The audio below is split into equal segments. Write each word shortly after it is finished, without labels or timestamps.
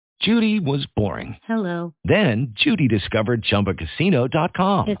Judy was boring. Hello. Then Judy discovered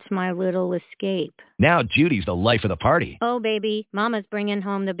ChumbaCasino.com. It's my little escape. Now Judy's the life of the party. Oh, baby, mama's bringing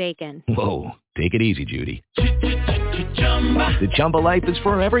home the bacon. Whoa, take it easy, Judy. The Chumba life is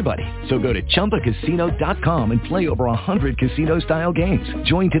for everybody. So go to ChumbaCasino.com and play over 100 casino-style games.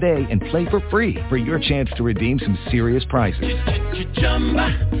 Join today and play for free for your chance to redeem some serious prizes.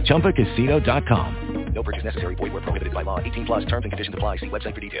 ChumbaCasino.com. No purchase necessary. Void where prohibited by law. 18 plus terms and conditions apply. See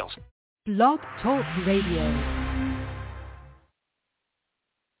website for details. Blog Talk Radio.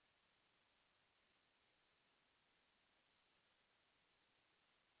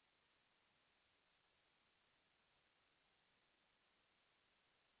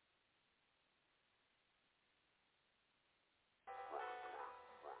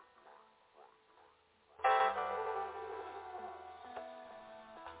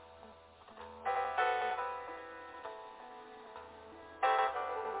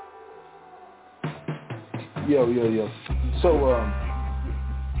 Yo. So,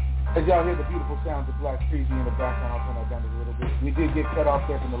 as y'all hear the beautiful sounds of Black Trees in the background, I'll turn that down a little bit. We did get cut off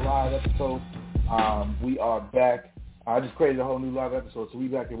there from the live episode. We are back. I just created a whole new live episode, so we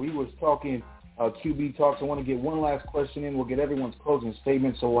back here. We was talking QB talks. I want to get one last question in. We'll get everyone's closing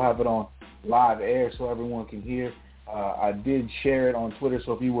statement, so we'll have it on live air so everyone can hear. I did share it on Twitter,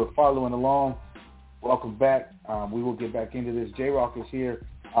 so if you were following along, welcome back. We will get back into this. J-Rock is here.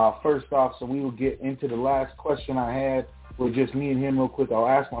 First off, so we will get into the last question I had with just me and him real quick. I'll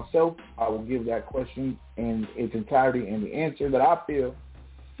ask myself. I will give that question in its entirety and the answer that I feel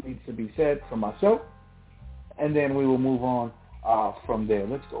needs to be said for myself. And then we will move on from there.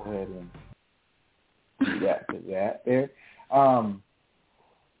 Let's go ahead and do that there.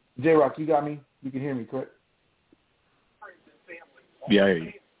 J-Rock, you got me? You can hear me, correct? Yeah, I hear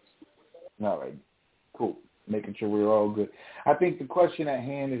you. All right. Cool. Making sure we're all good. I think the question at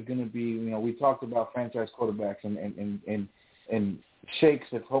hand is going to be, we talked about franchise quarterbacks and Shakes,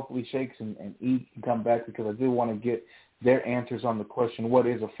 if hopefully Shakes and E can come back, because I do want to get their answers on the question, what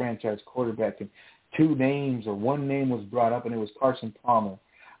is a franchise quarterback? And one name was brought up, and it was Carson Palmer.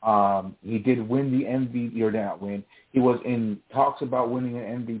 He did win the MVP, or not win. He was in talks about winning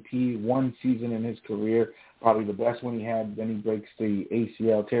an MVP one season in his career, probably the best one he had. Then he breaks the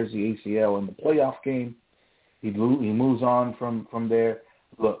ACL, tears the ACL in the playoff game. He moves on from there.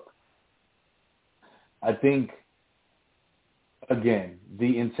 Look, I think, again,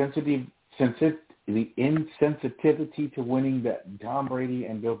 the insensitivity to winning that Tom Brady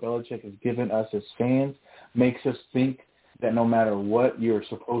and Bill Belichick has given us as fans makes us think that no matter what, you're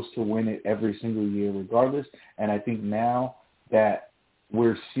supposed to win it every single year regardless. And I think now that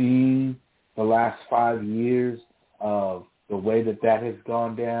we're seeing the last 5 years of the way that has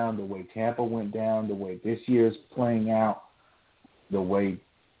gone down, the way Tampa went down, the way this year is playing out, the way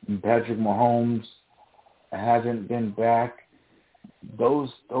Patrick Mahomes hasn't been back,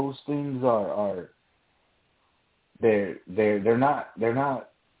 those things are they're not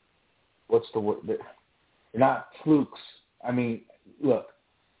what's the word? They're not flukes. I mean, look,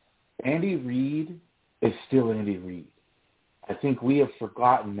 Andy Reid is still Andy Reid. I think we have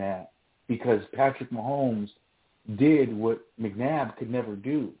forgotten that because Patrick Mahomes did what McNabb could never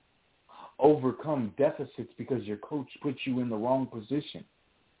do, overcome deficits because your coach put you in the wrong position.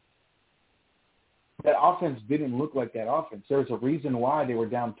 That offense didn't look like that offense. There's a reason why they were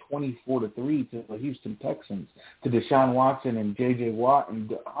down 24-3 to the Houston Texans, to Deshaun Watson and J.J. Watt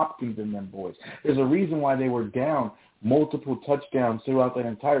and Hopkins and them boys. There's a reason why they were down multiple touchdowns throughout that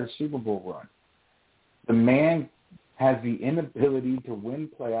entire Super Bowl run. The man has the inability to win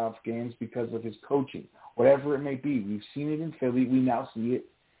playoff games because of his coaching, whatever it may be. We've seen it in Philly. We now see it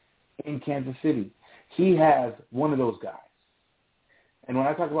in Kansas City. He has one of those guys. And when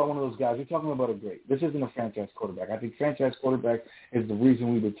I talk about one of those guys, we're talking about a great. This isn't a franchise quarterback. I think franchise quarterback is the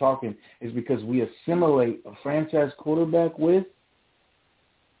reason we've been talking is because we assimilate a franchise quarterback with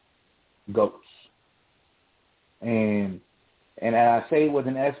GOATs. And I say it with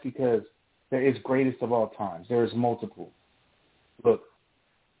an S because there is greatest of all times. There is multiple. Look,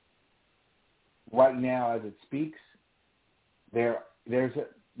 right now as it speaks, there's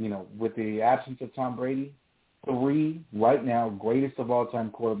with the absence of Tom Brady, 3 right now greatest of all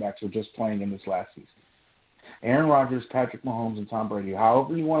time quarterbacks are just playing in this last season. Aaron Rodgers, Patrick Mahomes, and Tom Brady.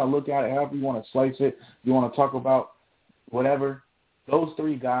 However you want to look at it, however you want to slice it, you want to talk about whatever, those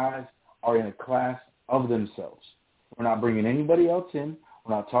 3 guys are in a class of themselves. We're not bringing anybody else in.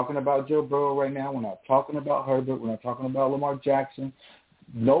 We're not talking about Joe Burrow right now. We're not talking about Herbert. We're not talking about Lamar Jackson.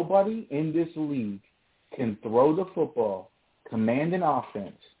 Nobody in this league can throw the football, command an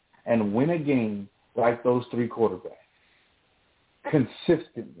offense, and win a game like those 3 quarterbacks.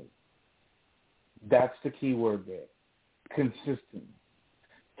 consistently. That's the key word there. Consistently.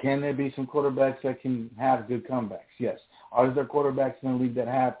 Can there be some quarterbacks that can have good comebacks? Yes. Are there quarterbacks in the league that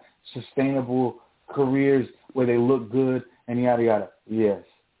have sustainable careers where they look good and yada, yada? Yes.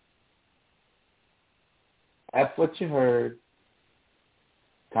 That's what you heard.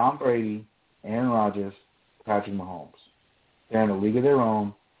 Tom Brady, Aaron Rodgers, Patrick Mahomes. They're in a league of their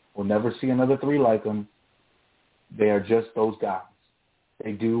own. We'll never see another three like them. They are just those guys.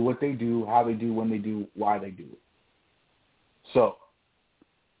 They do what they do, how they do, when they do, why they do it. So,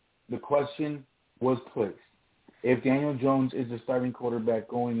 the question was placed. If Daniel Jones is the starting quarterback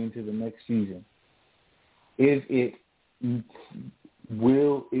going into the next season,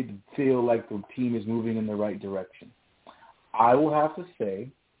 will it feel like the team is moving in the right direction? I will have to say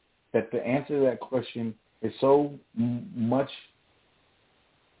that the answer to that question is so much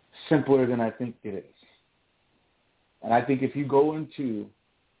simpler than I think it is. And I think if you go into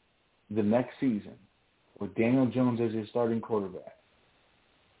the next season with Daniel Jones as your starting quarterback,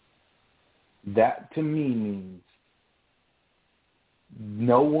 that to me means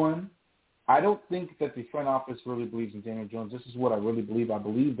no one, I don't think that the front office really believes in Daniel Jones. This is what I really believe. I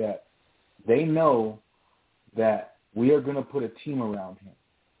believe that they know that we are going to put a team around him,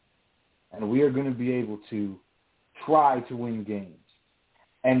 and we are going to be able to try to win games.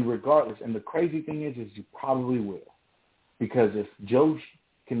 And regardless, and the crazy thing is you probably will. Because if Joe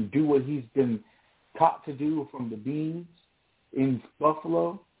can do what he's been taught to do from the beans in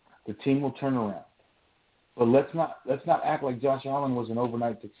Buffalo, the team will turn around. But let's not act like Josh Allen was an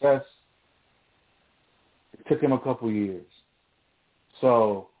overnight success. It took him a couple years.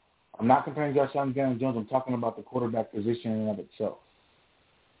 So I'm not comparing Josh Allen to Daniel Jones. I'm talking about the quarterback position in and of itself.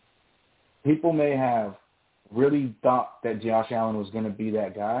 People may have really thought that Josh Allen was going to be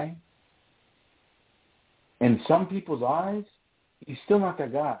that guy. In some people's eyes, he's still not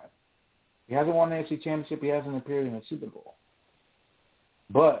that guy. He hasn't won an AFC championship. He hasn't appeared in a Super Bowl.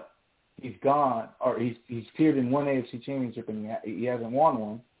 But he's gone, or he's appeared in one AFC championship and he hasn't won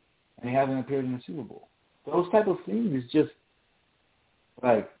one, and he hasn't appeared in a Super Bowl. Those type of things is just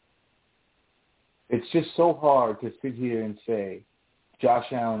like, it's just so hard to sit here and say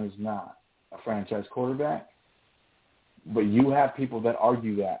Josh Allen is not a franchise quarterback, but you have people that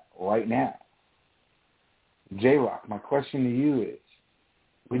argue that right now. J-Rock, my question to you is,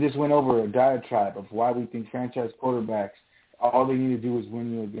 we just went over a diatribe of why we think franchise quarterbacks, all they need to do is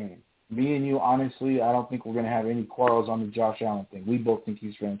win you a game. Me and you, honestly, I don't think we're going to have any quarrels on the Josh Allen thing. We both think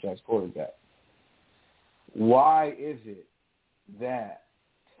he's franchise quarterback. Why is it that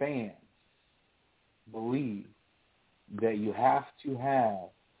fans believe that you have to have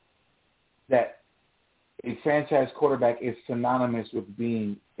that a franchise quarterback is synonymous with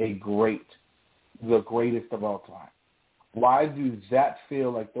being the greatest of all time? Why does that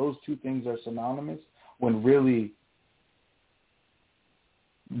feel like those two things are synonymous when really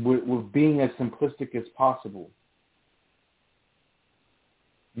we're being as simplistic as possible?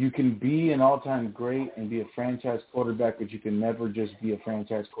 You can be an all-time great and be a franchise quarterback, but you can never just be a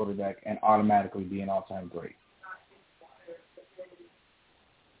franchise quarterback and automatically be an all-time great.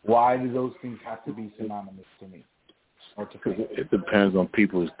 Why do those things have to be synonymous to me? Because it depends on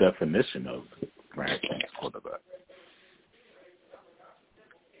people's definition of franchise quarterback.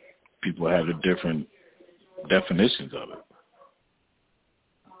 People have the different definitions of it.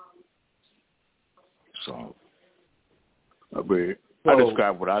 So, I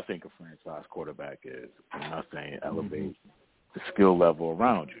describe what I think a franchise quarterback is. I'm not saying elevate the skill level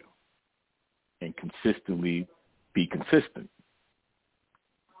around you and consistently be consistent.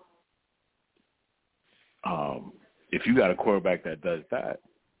 If you got a quarterback that does that,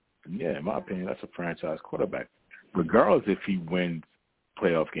 then yeah, in my opinion, that's a franchise quarterback, regardless if he wins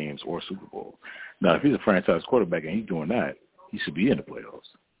playoff games or Super Bowl. Now, if he's a franchise quarterback and he's doing that, he should be in the playoffs.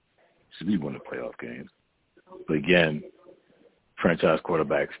 He should be winning playoff games. But again, franchise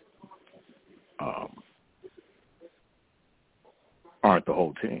quarterbacks aren't the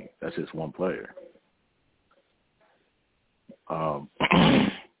whole team. That's just one player.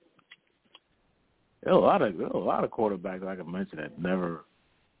 There are a lot of quarterbacks, like I mentioned, that never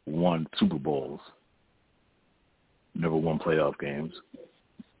won Super Bowls, never won playoff games.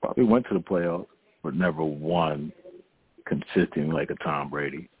 Probably went to the playoffs, but never won consistently like a Tom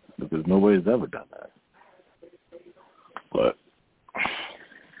Brady, because nobody's ever done that. But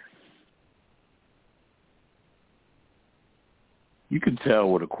you can tell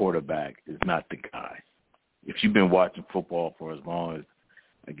when a quarterback is not the guy. If you've been watching football for as long as,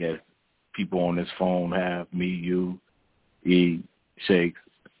 I guess, people on this phone have, me, you, E, Shakes,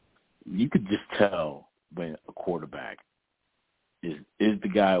 you could just tell when a quarterback is the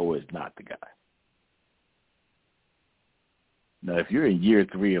guy or is not the guy. Now, if you're in year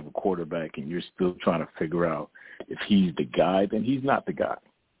 3 of a quarterback and you're still trying to figure out if he's the guy, then he's not the guy.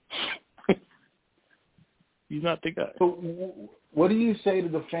 He's not the guy. So what do you say to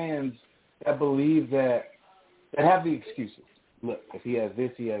the fans that believe that have the excuses? Look, if he has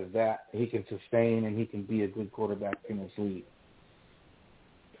this, he has that, he can sustain and he can be a good quarterback in this league.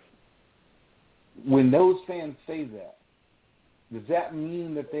 When those fans say that, does that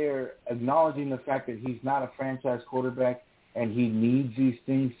mean that they're acknowledging the fact that he's not a franchise quarterback and he needs these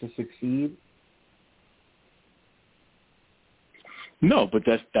things to succeed? No, but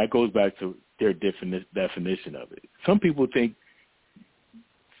that goes back to their definition of it. Some people think,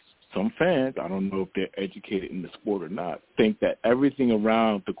 some fans, I don't know if they're educated in the sport or not, think that everything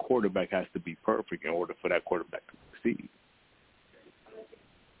around the quarterback has to be perfect in order for that quarterback to succeed.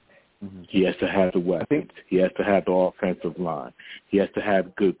 Mm-hmm. He has to have the weapons. He has to have the offensive line. He has to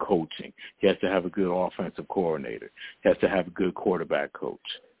have good coaching. He has to have a good offensive coordinator. He has to have a good quarterback coach.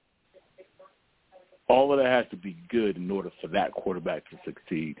 All of that has to be good in order for that quarterback to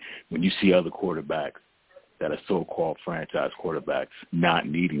succeed when you see other quarterbacks that are so-called franchise quarterbacks not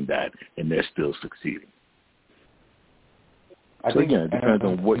needing that, and they're still succeeding. So again, it depends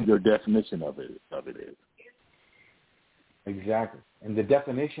on what your definition of it is. Exactly. And the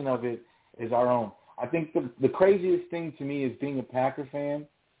definition of it is our own. I think the craziest thing to me is being a Packer fan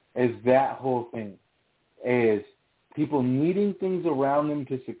is that whole thing, is people needing things around them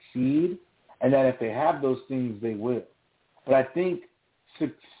to succeed, and that if they have those things, they will. But I think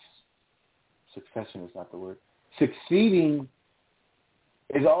succession is not the word. Succeeding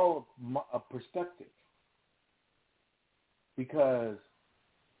is all a perspective, because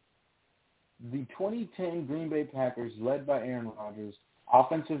the 2010 Green Bay Packers, led by Aaron Rodgers,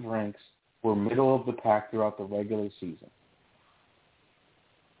 offensive ranks were middle of the pack throughout the regular season.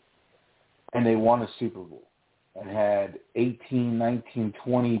 And they won a Super Bowl and had 18, 19,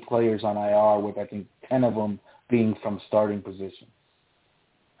 20 players on IR, with I think 10 of them being from starting positions.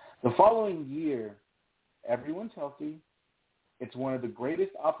 The following year, everyone's healthy. It's one of the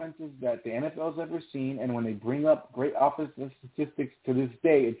greatest offenses that the NFL's ever seen, and when they bring up great offensive statistics to this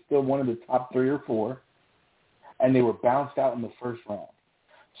day, it's still one of the top 3 or 4, and they were bounced out in the first round.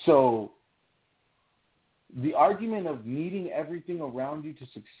 So the argument of needing everything around you to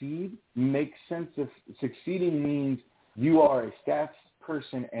succeed makes sense if succeeding means you are a stats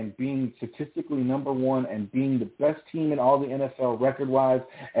person and being statistically number 1 and being the best team in all the NFL record-wise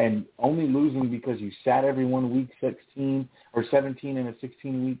and only losing because you sat everyone week 16 or 17 in a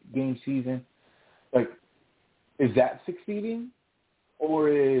 16-week game season. Like, is that succeeding? Or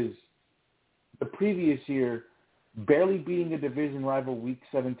is the previous year barely beating a division rival week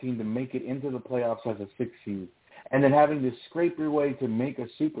 17 to make it into the playoffs as a 6th seed, and then having to scrape your way to make a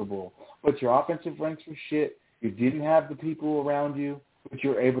Super Bowl, but your offensive ranks were shit, you didn't have the people around you, but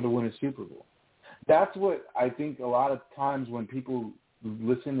you're able to win a Super Bowl? That's what I think a lot of times when people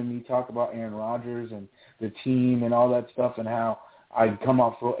listen to me talk about Aaron Rodgers and the team and all that stuff, and how I come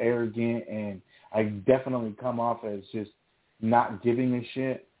off real arrogant, and I definitely come off as just not giving a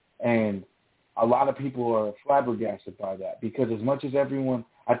shit. And a lot of people are flabbergasted by that, because as much as everyone,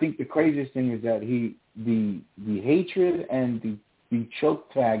 I think the craziest thing is that the hatred and the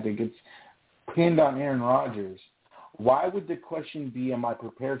choke tag that gets pinned on Aaron Rodgers, why would the question be, am I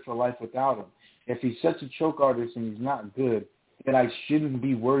prepared for life without him? If he's such a choke artist and he's not good, then I shouldn't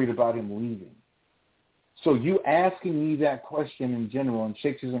be worried about him leaving. So you asking me that question in general, and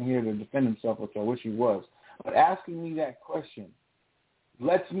Shakes isn't here to defend himself, which I wish he was, but asking me that question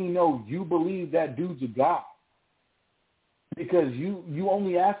lets me know you believe that dude's a guy. Because you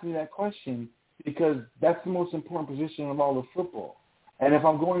only ask me that question because that's the most important position of all of football. And if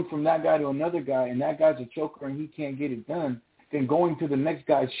I'm going from that guy to another guy, and that guy's a choker and he can't get it done, then going to the next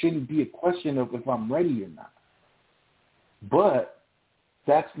guy shouldn't be a question of if I'm ready or not. But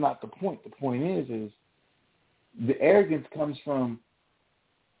that's not the point. The point is the arrogance comes from,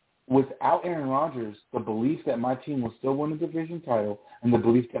 without Aaron Rodgers, the belief that my team will still win a division title and the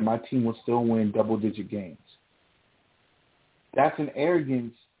belief that my team will still win double-digit games. That's an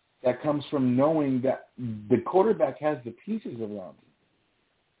arrogance that comes from knowing that the quarterback has the pieces around him,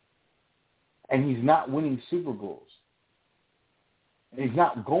 and he's not winning Super Bowls. And he's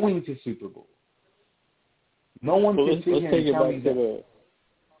not going to Super Bowls. No one can sit here and tell me that.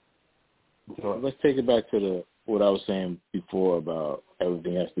 Let's take it back to what I was saying before about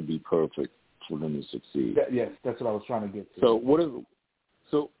everything has to be perfect for them to succeed. Yes, that's what I was trying to get to.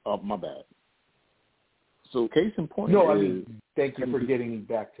 My bad. So case in point No, I mean, thank you for getting me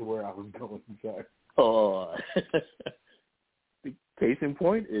back to where I was going. Sorry. Oh, Case in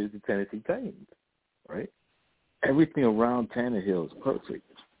point is the Tennessee Titans, right? Everything around Tannehill is perfect.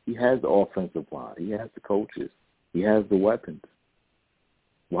 He has the offensive line. He has the coaches. He has the weapons.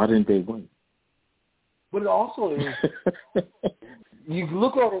 Why didn't they win? But it also is, you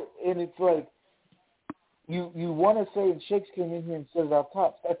look at it and it's like, you want to say, and Shakes came in here and said it off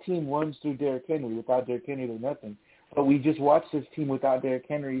top, that team runs through Derrick Henry. Without Derrick Henry, they're nothing. But we just watched this team without Derrick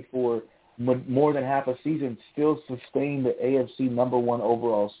Henry for more than half a season still sustain the AFC number 1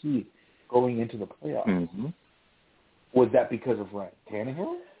 overall seed going into the playoffs. Mm-hmm. Was that because of Ryan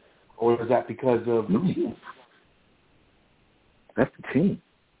Tannehill? Or was that because of the team? That's the team.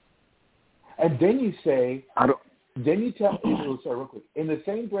 And then you say, then you tell me, sorry, real quick, in the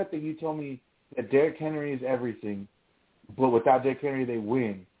same breath that you told me that Derrick Henry is everything, but without Derrick Henry they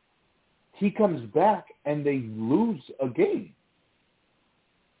win, he comes back and they lose a game.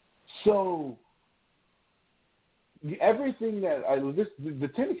 So everything that the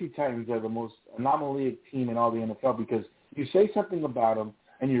Tennessee Titans are the most anomalous team in all the NFL because you say something about them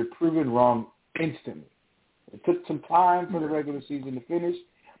and you're proven wrong instantly. It took some time for the regular season to finish,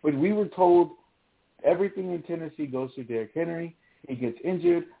 but we were told everything in Tennessee goes through Derrick Henry. He gets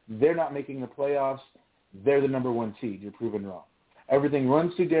injured. They're not making the playoffs. They're the number 1 seed. You're proven wrong. Everything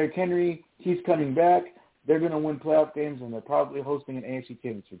runs through Derrick Henry. He's coming back. They're going to win playoff games, and they're probably hosting an AFC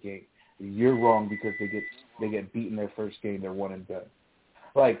Championship game. You're wrong because they get beaten their first game. They're 1 and done.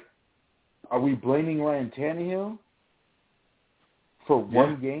 Like, are we blaming Ryan Tannehill for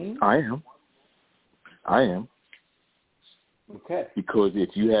one game? I am. Okay. Because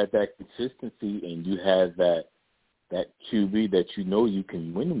if you have that consistency and you have that QB that you know you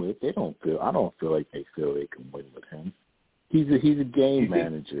can win with, I don't feel like they feel they can win with him. He's a game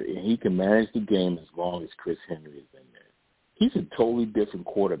manager, and he can manage the game as long as Chris Henry is in there. He's a totally different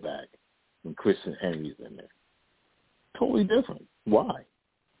quarterback when Chris Henry's in there. Totally different. Why?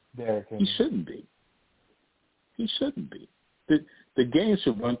 He shouldn't be. The game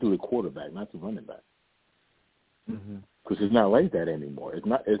should run through the quarterback, not the running back. Because it's not like that anymore. It's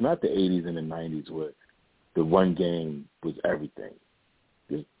not the 80s and the 90s where the run game was everything.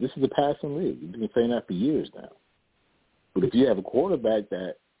 This is a passing league. You've been saying that for years now. But if you have a quarterback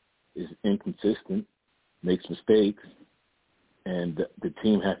that is inconsistent, makes mistakes, and the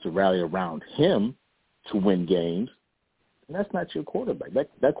team has to rally around him to win games, then that's not your quarterback.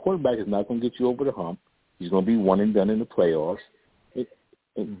 That quarterback is not going to get you over the hump. He's going to be 1 and done in the playoffs.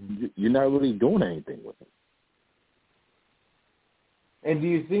 You're not really doing anything with him. And do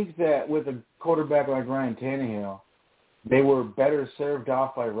you think that with a quarterback like Ryan Tannehill, they were better served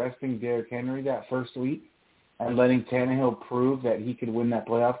off by resting Derrick Henry that first week and letting Tannehill prove that he could win that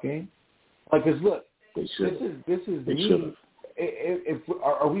playoff game? Like, because look, this is me.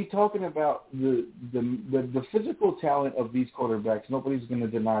 Are we talking about the physical talent of these quarterbacks? Nobody's going to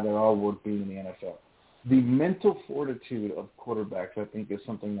deny they're all worth being in the NFL. The mental fortitude of quarterbacks, I think, is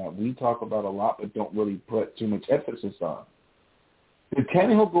something that we talk about a lot but don't really put too much emphasis on. Did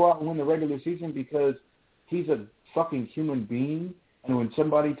Tannehill go out and win the regular season because he's a fucking human being, and when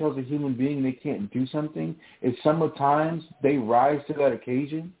somebody tells a human being they can't do something, sometimes they rise to that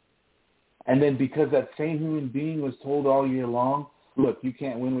occasion, and then because that same human being was told all year long, look, you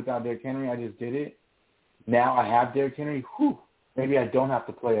can't win without Derrick Henry, I just did it. Now I have Derrick Henry, maybe I don't have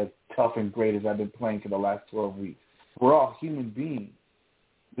to play as tough and great as I've been playing for the last 12 weeks. We're all human beings.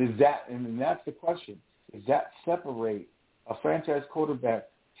 And that's the question. Does that separate a franchise quarterback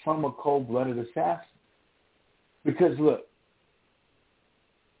from a cold-blooded assassin? Because, look,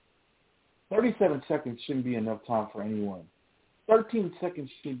 37 seconds shouldn't be enough time for anyone. 13 seconds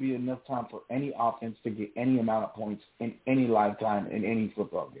should be enough time for any offense to get any amount of points in any lifetime in any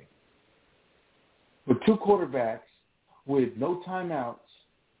football game. With 2 quarterbacks with no timeouts,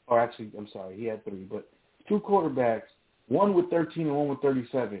 or actually, I'm sorry, he had 3, but 2 quarterbacks, one with 13 and one with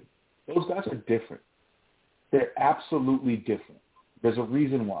 37, those guys are different. They're absolutely different. There's a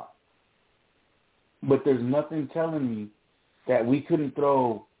reason why. But there's nothing telling me that we couldn't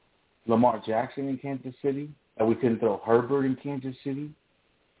throw Lamar Jackson in Kansas City, that we couldn't throw Herbert in Kansas City,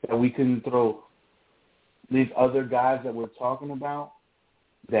 that we couldn't throw these other guys that we're talking about,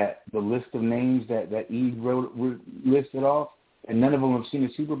 that the list of names that E listed off, and none of them have seen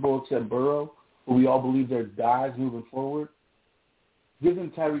a Super Bowl except Burrow, who we all believe they're guys moving forward. Give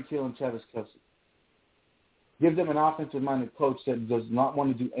them Tyreek Hill and Travis Kelce. Give them an offensive-minded coach that does not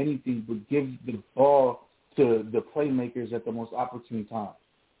want to do anything but give the ball to the playmakers at the most opportune time.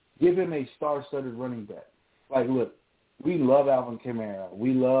 Give him a star-studded running back. Like, look, we love Alvin Kamara.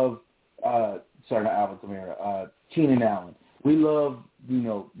 We love, not Alvin Kamara, Keenan Allen. We love,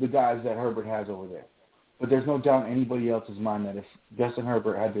 the guys that Herbert has over there. But there's no doubt in anybody else's mind that if Justin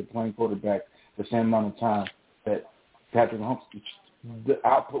Herbert had been playing quarterback the same amount of time that Patrick Mahomes, the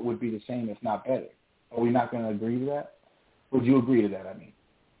output would be the same, if not better. Are we not going to agree to that? Would you agree to that, I mean?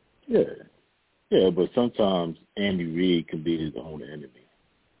 Yeah, but sometimes Andy Reid can be his own enemy.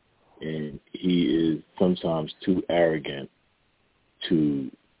 And he is sometimes too arrogant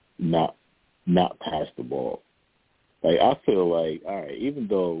to not pass the ball. Like, I feel like, all right, even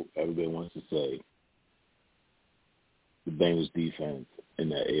though everybody wants to say the Bengals defense in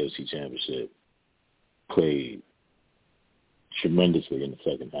that AFC Championship played tremendously in the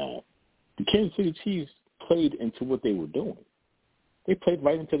second half, the Kansas City Chiefs played into what they were doing. They played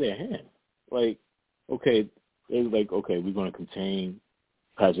right into their hand. Like, okay, we're going to contain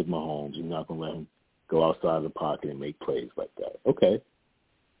Patrick Mahomes. We're not going to let him go outside of the pocket and make plays like that. Okay.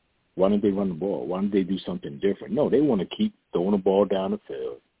 Why didn't they run the ball? Why didn't they do something different? No, they want to keep throwing the ball down the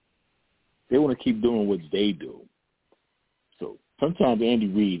field. They want to keep doing what they do. So sometimes Andy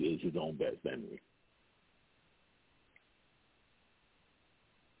Reid is his own best enemy.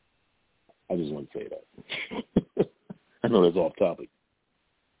 I just want to say that. I know that's off topic.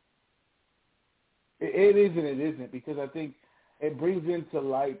 It is and it isn't, because I think it brings into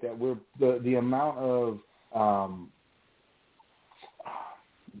light that we're the amount of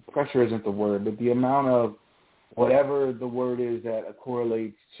pressure isn't the word, but the amount of whatever the word is that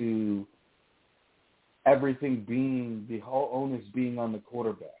correlates to everything being, the whole onus being on the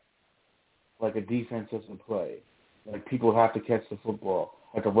quarterback. Like a defense doesn't play. Like people have to catch the football.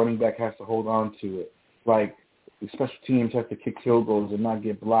 Like a running back has to hold on to it. Like the special teams have to kick field goals and not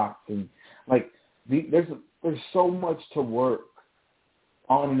get blocked. And like there's so much to work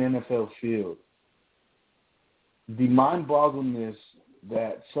on an NFL field. The mind-boggleness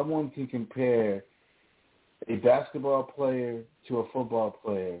that someone can compare a basketball player to a football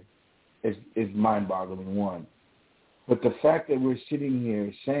player is mind-boggling, one. But the fact that we're sitting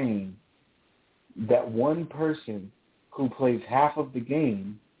here saying that one person who plays half of the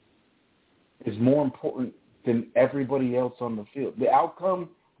game is more important than everybody else on the field. The outcome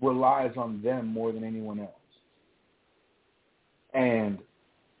relies on them more than anyone else. And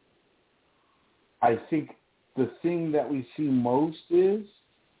I think the thing that we see most is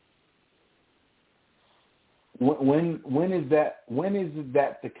when is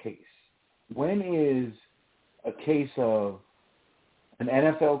that the case? When is a case of an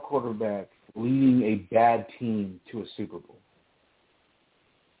NFL quarterback leading a bad team to a Super Bowl?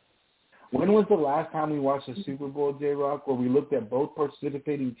 When was the last time we watched a Super Bowl, J-Rock, where we looked at both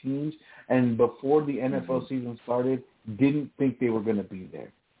participating teams and before the NFL season started didn't think they were going to be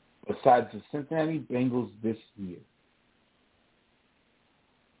there, besides the Cincinnati Bengals this year?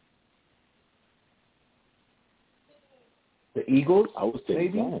 The Eagles? I would say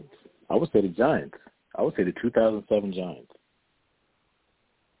maybe? the Giants. I would say the Giants. I would say the 2007 Giants.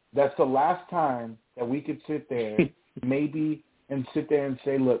 That's the last time that we could sit there maybe and sit there and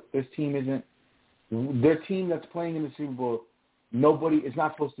say, look, this team isn't – their team that's playing in the Super Bowl, nobody – is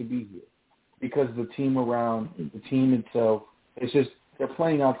not supposed to be here because the team around, the team itself, it's just they're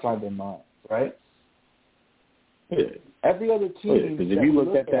playing outside their minds, right? Yeah. Every other team because if you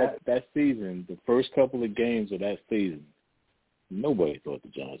look at that season, the first couple of games of that season, nobody thought the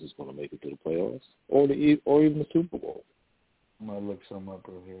Giants was going to make it to the playoffs or even the Super Bowl. I'm going to look some up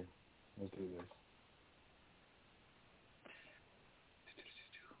over here. Let's do this.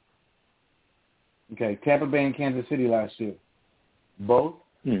 Okay, Tampa Bay and Kansas City last year. Both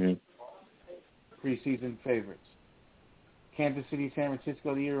preseason favorites. Kansas City, San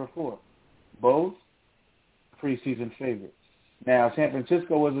Francisco the year before. Both preseason favorites. Now, San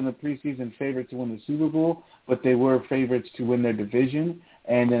Francisco wasn't a preseason favorite to win the Super Bowl, but they were favorites to win their division,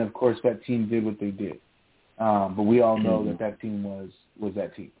 and then, of course, that team did what they did. But we all know that team was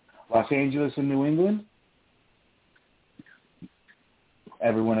that team. Los Angeles and New England,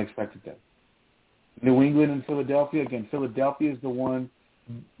 everyone expected that. New England and Philadelphia, again, Philadelphia is the one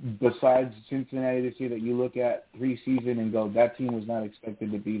besides Cincinnati this year that you look at preseason and go, that team was not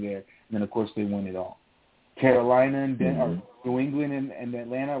expected to be there. And then, of course, they win it all. Carolina and New England and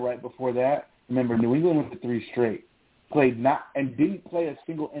Atlanta right before that. Remember, New England went to 3 straight. Didn't play a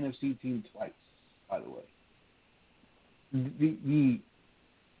single NFC team twice, by the way.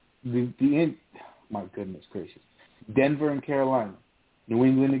 My goodness gracious. Denver and Carolina. New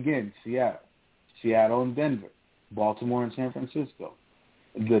England again, Seattle and Denver. Baltimore and San Francisco.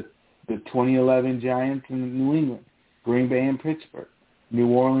 The 2011 Giants and New England. Green Bay and Pittsburgh. New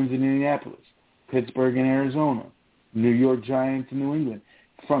Orleans and Indianapolis. Pittsburgh and Arizona. New York Giants and New England.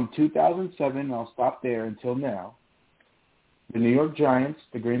 From 2007, I'll stop there until now, the New York Giants,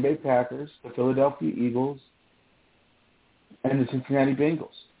 the Green Bay Packers, the Philadelphia Eagles, and the Cincinnati Bengals.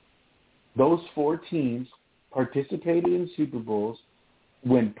 Those 4 teams participated in Super Bowls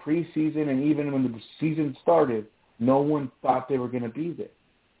when preseason and even when the season started, no one thought they were going to be there.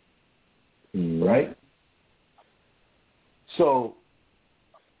 Mm-hmm. Right? So,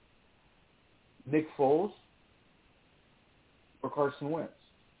 Nick Foles or Carson Wentz?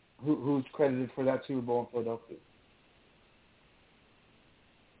 Who's credited for that Super Bowl in Philadelphia?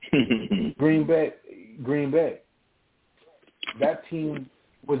 Green Bay. That team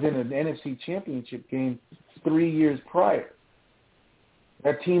was in an NFC Championship game 3 years prior.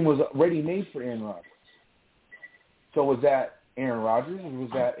 That team was already made for Aaron Rodgers. So was that Aaron Rodgers, or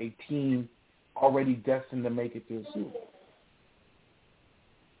was that a team already destined to make it to the Super Bowl?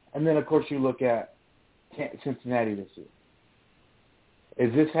 And then, of course, you look at Cincinnati this year.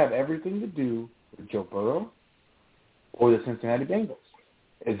 Does this have everything to do with Joe Burrow or the Cincinnati Bengals?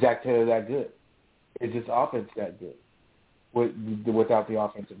 Is Zach Taylor that good? Is this offense that good without the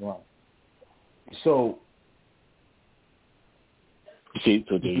offensive line? So, see,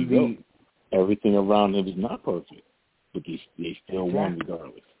 so there you go. Everything around him is not perfect, but they still won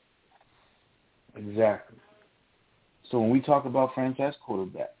regardless. Exactly. So when we talk about franchise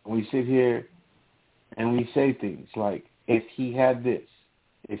quarterback, we sit here and we say things like, if he had this,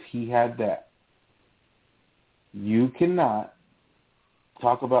 if he had that, you cannot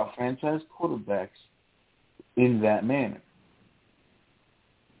talk about franchise quarterbacks in that manner.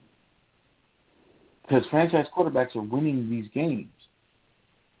 Because franchise quarterbacks are winning these games.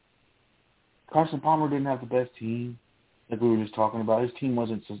 Carson Palmer didn't have the best team, like we were just talking about. His team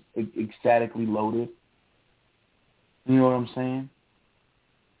wasn't so ecstatically loaded. You know what I'm saying?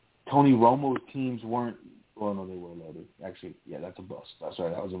 Tony Romo's teams weren't, well, no, they were loaded. Actually, yeah, that's a bust. That's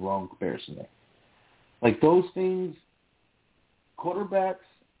right. That was a wrong comparison there. Like those things, quarterbacks,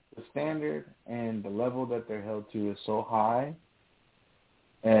 the standard and the level that they're held to is so high,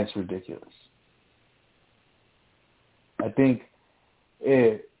 and it's ridiculous. I think the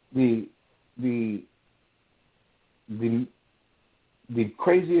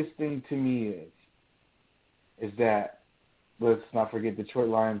craziest thing to me is that, let's not forget Detroit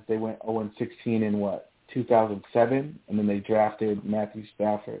Lions, they went 0-16 in 2007, and then they drafted Matthew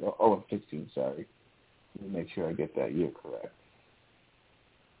Stafford. 0-16, sorry. Let me make sure I get that year correct.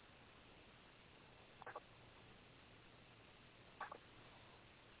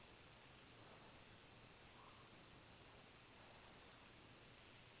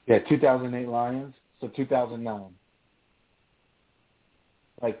 Yeah, 2008 Lions, so 2009.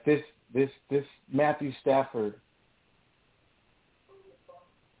 Like this Matthew Stafford,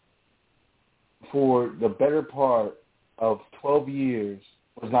 for the better part of 12 years,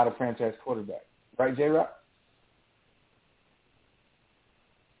 was not a franchise quarterback. Right, J-Rock?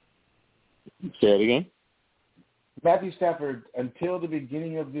 Say it again. Matthew Stafford, until the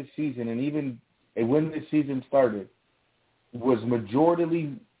beginning of this season, and even when this season started, was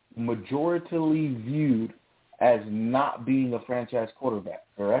majoritarily viewed as not being a franchise quarterback,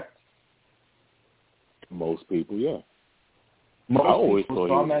 correct? Most people, yeah. Most I always people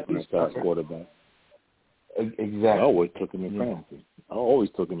thought saw he was a franchise quarterback. Exactly. I always took him in fantasy.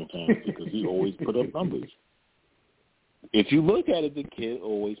 Because he always put up numbers. If you look at it, the kid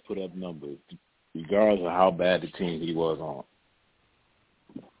always put up numbers, regardless of how bad the team he was on.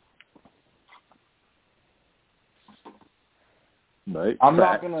 Right? I'm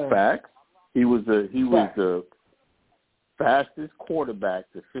not gonna. Facts. He was the fastest quarterback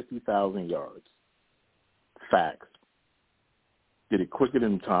to 50,000 yards. Facts. Did it quicker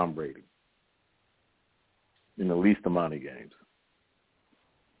than Tom Brady in the least amount of games.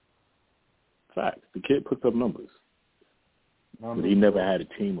 Facts. The kid puts up numbers, but he never had a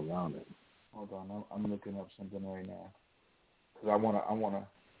team around him. Hold on, I'm looking up something right now because I wanna.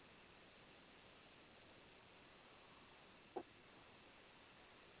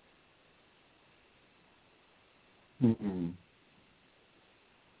 Mm-hmm.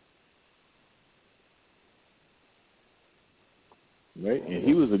 Right, and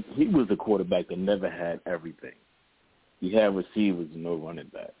he was a quarterback that never had everything. He had receivers and no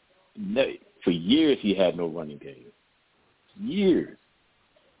running back. For years, he had no running game. Years.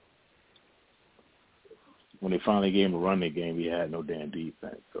 When they finally gave him a running game, he had no damn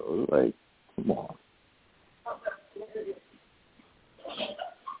defense. So it was like, come on.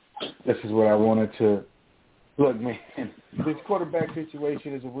 This is what I wanted to. Look, man, this quarterback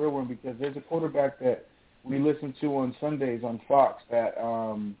situation is a real one because there's a quarterback that we listen to on Sundays on Fox that,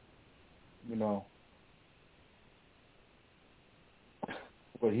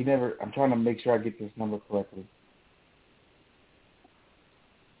 but he never, I'm trying to make sure I get this number correctly.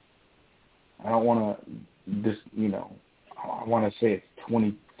 don't want to I want to say it's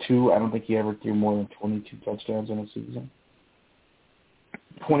 22. I don't think he ever threw more than 22 touchdowns in a season.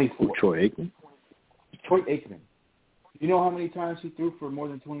 24. Troy Aikman? Troy Aikman. You know how many times he threw for more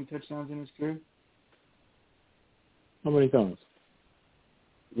than 20 touchdowns in his career? How many times?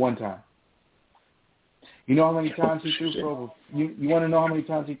 One time. You know how many times he threw for over? You want to know how many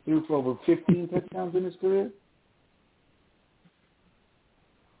times he threw for over 15 touchdowns in his career?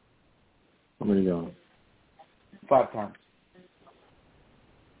 How many times? 5 times.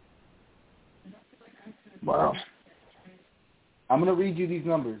 Wow. I'm going to read you these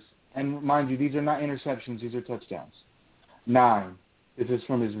numbers. And mind you, these are not interceptions. These are touchdowns. 9. This is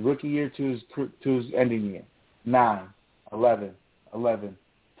from his rookie year to his ending year. 9, 11,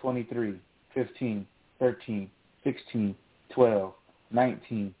 23, 15, 13, 16, 12,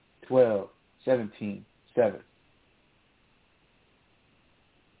 19, 12, 17, 7.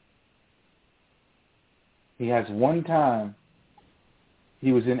 He has one time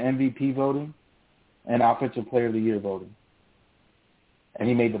he was in MVP voting and Offensive Player of the Year voting. And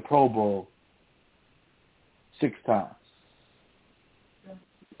he made the Pro Bowl 6 times.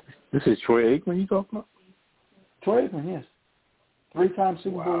 This is Troy Aikman you talking about? Troy Aikman, yes. 3-time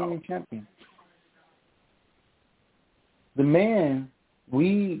Super Bowl winning champion. The man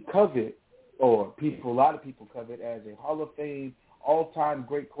we covet, or a lot of people covet as a Hall of Fame, all-time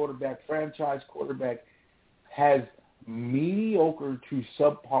great quarterback, franchise quarterback, has mediocre to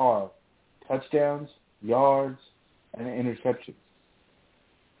subpar touchdowns, yards, and interceptions.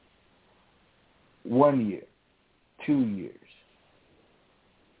 1 year, 2 years.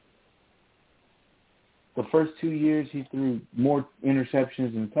 The first 2 years, he threw more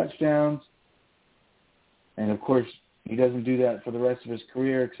interceptions than touchdowns. And, of course, he doesn't do that for the rest of his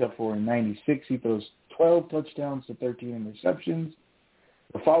career, except for in 96, he throws 12 touchdowns to 13 interceptions.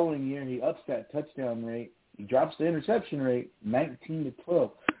 The following year, he ups that touchdown rate. He drops the interception rate 19 to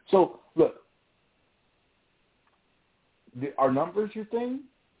 12. So, look, are numbers your thing?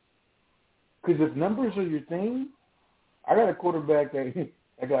 Because if numbers are your thing, I got a quarterback that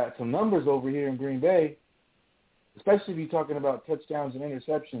I got some numbers over here in Green Bay, especially if you're talking about touchdowns and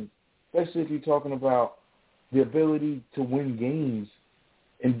interceptions, especially if you're talking about the ability to win games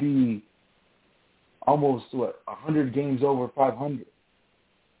and be almost, 100 games over 500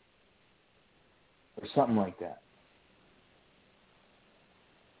 or something like that.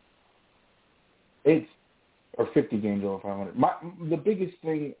 Or 50 games over 500. The biggest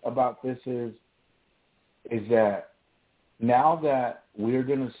thing about this is that now that we're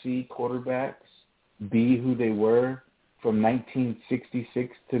going to see quarterbacks be who they were from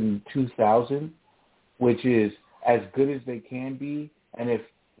 1966 to 2000, which is as good as they can be, and if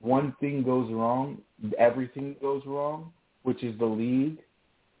one thing goes wrong, everything goes wrong, which is the league,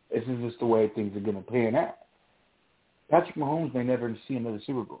 this is just the way things are going to pan out. Patrick Mahomes may never see another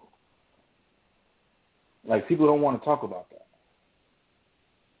Super Bowl. Like, people don't want to talk about that.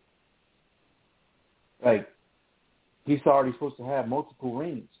 Like, he's already supposed to have multiple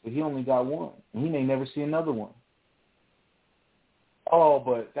rings, but he only got one, and he may never see another one. Oh,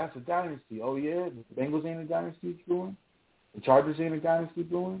 but that's a dynasty. Oh, yeah? The Bengals ain't a dynasty brewing? The Chargers ain't a dynasty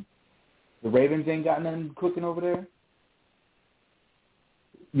brewing? The Ravens ain't got nothing cooking over there?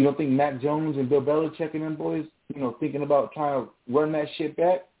 You don't think Mac Jones and Bill Belichick and them boys, thinking about trying to run that shit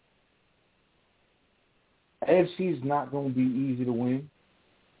back? AFC is not going to be easy to win.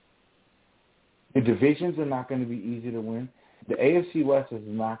 The divisions are not going to be easy to win. The AFC West is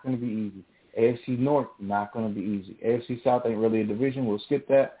not going to be easy. AFC North, not going to be easy. AFC South ain't really a division. We'll skip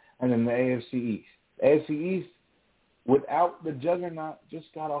that. And then the AFC East. AFC East, without the juggernaut,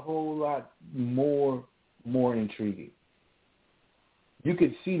 just got a whole lot more intriguing. You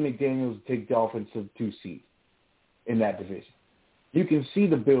could see McDaniels take Dolphins to the 2 seed in that division. You can see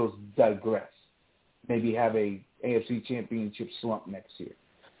the Bills digress. Maybe have a AFC Championship slump next year.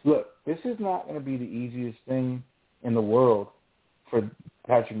 Look, this is not going to be the easiest thing in the world for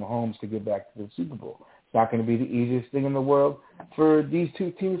Patrick Mahomes to get back to the Super Bowl. It's not going to be the easiest thing in the world for these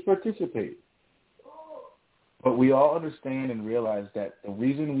two teams participating. But we all understand and realize that the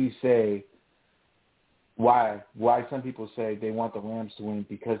reason we say why some people say they want the Rams to win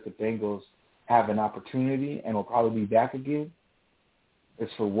because the Bengals have an opportunity and will probably be back again,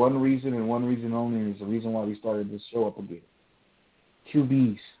 it's for one reason and one reason only, and it's the reason why we started this show up again.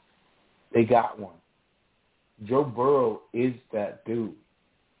 QBs, they got one. Joe Burrow is that dude.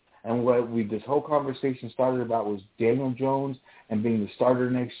 And what this whole conversation started about was Daniel Jones and being the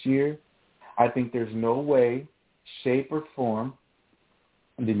starter next year. I think there's no way, shape, or form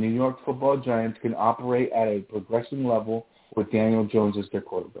the New York Football Giants can operate at a progressing level with Daniel Jones as their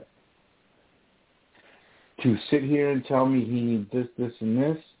quarterback. to sit here and tell me he needs this, this, and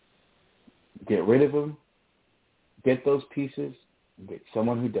this, get rid of him, get those pieces, and get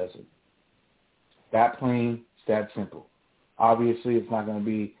someone who doesn't. That plain, it's that simple. Obviously, it's not going to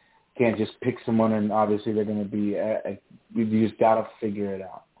be, can't just pick someone and obviously they're going to be, you just got to figure it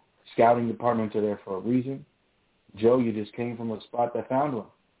out. Scouting departments are there for a reason. Joe, you just came from a spot that found one.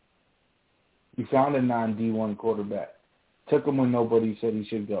 You found a non-D1 quarterback. Took him when nobody said he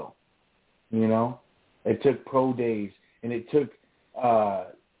should go. You know? It took pro days, and it took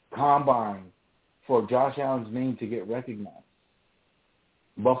combine for Josh Allen's name to get recognized.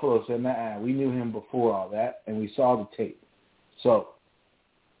 Buffalo said, nah, we knew him before all that, and we saw the tape. So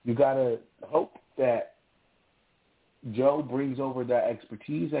you got to hope that Joe brings over that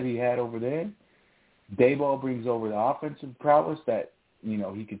expertise that he had over there. Daboll brings over the offensive prowess that, you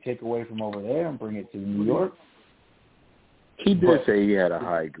know, he could take away from over there and bring it to New York. He did say he had a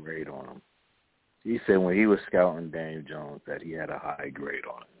high grade on him. He said when he was scouting Daniel Jones that he had a high grade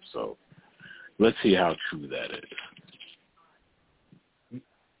on him. So let's see how true that is.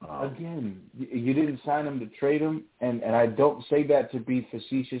 Again, you didn't sign him to trade him, and I don't say that to be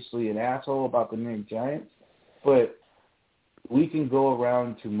facetiously an asshole about the New York Giants, but we can go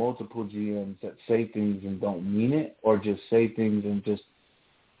around to multiple GMs that say things and don't mean it, or just say things and just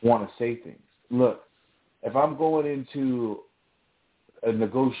want to say things. Look, if I'm going into a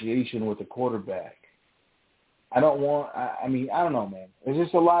negotiation with a quarterback, I don't know, man. There's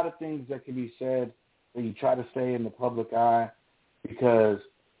just a lot of things that can be said that you try to say in the public eye because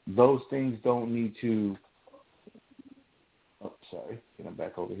those things don't need to get him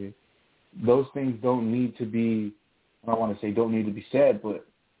back over here. Those things don't need to be, I don't want to say don't need to be said, but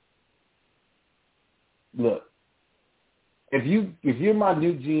look, if you're my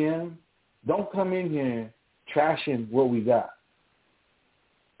new GM, don't come in here trashing what we got.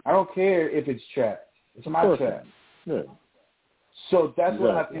 I don't care if it's trash. It's my trash. Yeah. So that's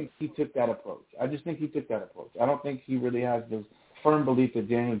what I think he took that approach. I just think he took that approach. I don't think he really has this firm belief that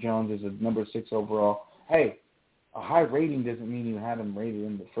Daniel Jones is a number 6 overall. Hey, a high rating doesn't mean you have him rated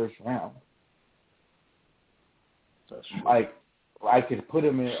in the first round. That's true. Like, I could put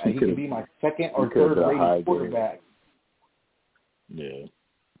him in, he could be my second or third rated quarterback. Yeah.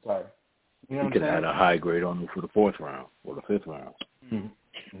 Sorry. You know he could have had a high grade on him for the 4th round or the 5th round.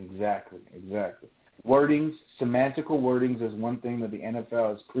 Mm-hmm. Exactly. Wordings, semantical wordings is one thing that the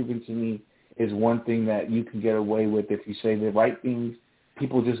NFL has proven to me is one thing that you can get away with if you say the right things.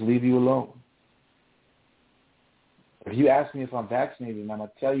 People just leave you alone. If you ask me if I'm vaccinated, and I'm going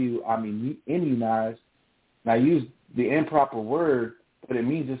to tell you I'm immunized, and I use the improper word, but it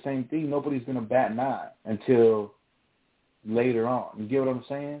means the same thing. Nobody's going to bat an eye until later on. You get what I'm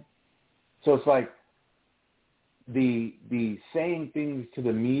saying? So it's like the saying things to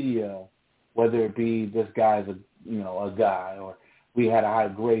the media, whether it be this guy's a guy, or we had a high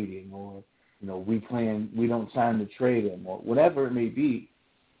grading, or we don't sign to trade him, or whatever it may be.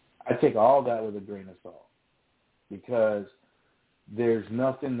 I take all that with a grain of salt because there's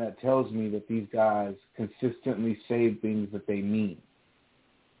nothing that tells me that these guys consistently say things that they mean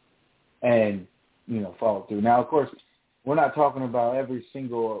and follow through. Now, of course, we're not talking about every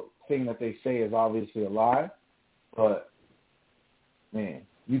single thing that they say is obviously a lie, but man,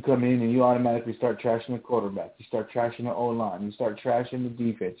 you come in and you automatically start trashing the quarterback. You start trashing the O-line. You start trashing the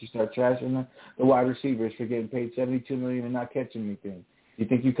defense. You start trashing the wide receivers for getting paid $72 million and not catching anything. You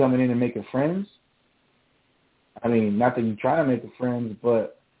think you're coming in and making friends? I mean, not that you're trying to make friends,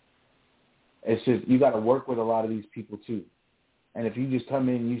 but it's just you got to work with a lot of these people too. And if you just come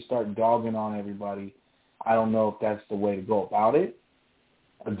in and you start dogging on everybody, I don't know if that's the way to go about it.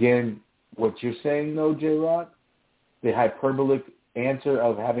 Again, what you're saying, though, J-Rod, the hyperbolic answer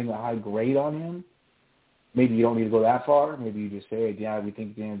of having a high grade on him, maybe you don't need to go that far. Maybe you just say, hey, yeah, we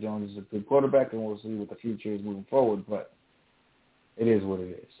think Daniel Jones is a good quarterback, and we'll see what the future is moving forward. But it is what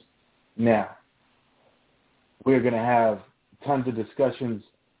it is. Now, we're going to have tons of discussions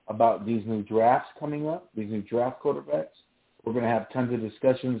about these new drafts coming up, these new draft quarterbacks. We're going to have tons of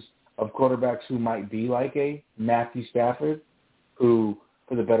discussions of quarterbacks who might be like a Matthew Stafford, who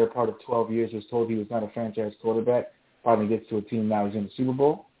for the better part of 12 years was told he was not a franchise quarterback, finally gets to a team now he's in the Super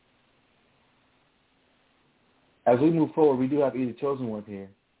Bowl. As we move forward, we do have Edith Chosenworth here,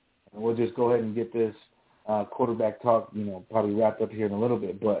 and we'll just go ahead and get this quarterback talk, probably wrapped up here in a little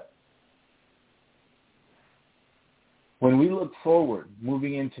bit. But when we look forward,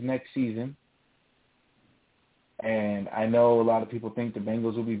 moving into next season, and I know a lot of people think the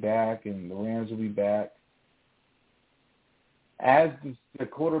Bengals will be back and the Rams will be back, as the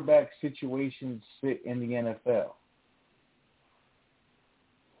quarterback situations sit in the NFL,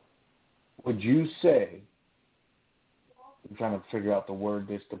 would you say I'm trying to figure out the word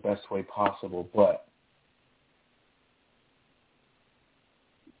this the best way possible, but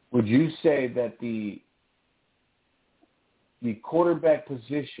would you say that the quarterback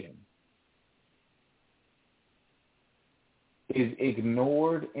position is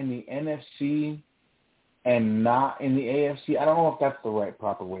ignored in the NFC and not in the AFC? I don't know if that's the right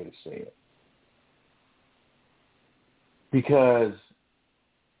proper way to say it. Because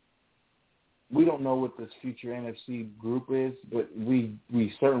we don't know what this future NFC group is, but we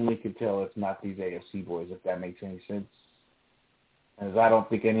certainly could tell it's not these AFC boys, if that makes any sense. As I don't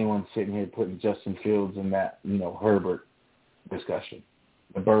think anyone's sitting here putting Justin Fields in that, Herbert discussion,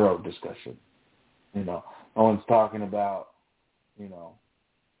 the Burrow discussion. No one's talking about,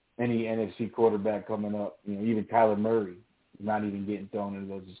 any NFC quarterback coming up. Even Kyler Murray is not even getting thrown into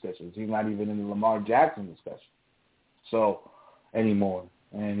those discussions. He's not even in the Lamar Jackson discussion. So, anymore.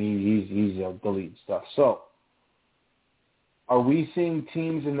 And he's deleting stuff. So, are we seeing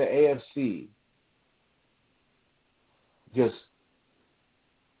teams in the AFC just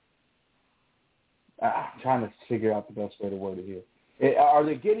trying to figure out the best way to word it here? Are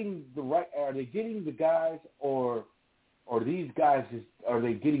they getting the guys, or these guys are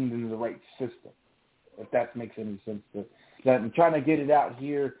they getting into the right system? If that makes any sense. I'm trying to get it out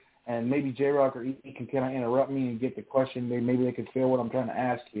here. And maybe J-Rock or E can kind of interrupt me and get the question. Maybe they can feel what I'm trying to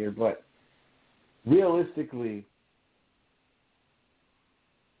ask here. But realistically,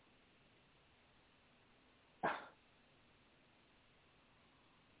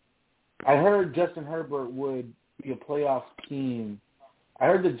 I heard Justin Herbert would be a playoff team. I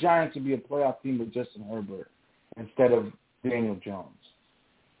heard the Giants would be a playoff team with Justin Herbert instead of Daniel Jones.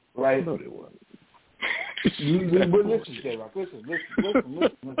 Right? No, they wouldn't. But listen, J-Rock, listen.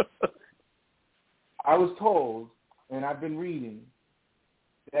 I was told, and I've been reading,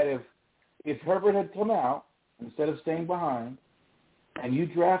 that if Herbert had come out instead of staying behind and you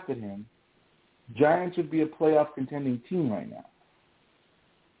drafted him, Giants would be a playoff contending team right now.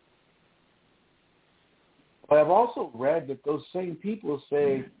 But I've also read that those same people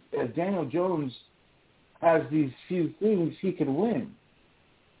say that Daniel Jones has these few things he can win.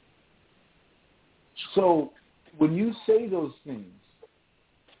 So when you say those things,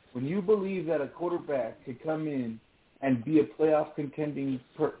 when you believe that a quarterback could come in and be a playoff contending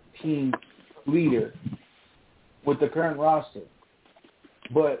team leader with the current roster,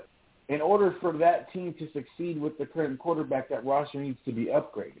 but in order for that team to succeed with the current quarterback, that roster needs to be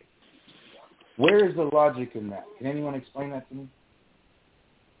upgraded. Where is the logic in that? Can anyone explain that to me?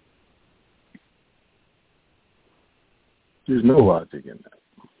 There's no logic in that.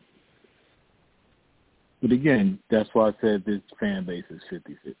 But again, that's why I said this fan base is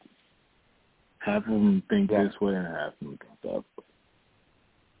 50-50. Half of them think this way and half of them think that way.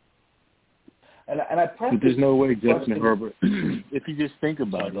 But there's no way Justin Herbert, if you just think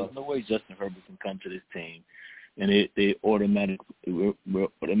about it, there's no way Justin Herbert can come to this team and they automatically, we're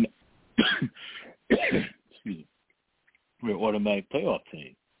automatic playoff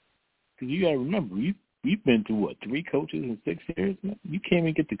team. Because you got to remember, we've been through, 3 coaches in 6 years? Man? You can't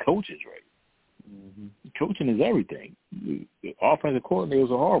even get the coaches right. Mm-hmm. Coaching is everything. The offensive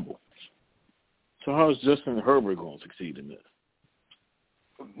coordinators are horrible. So how is Justin Herbert going to succeed in this?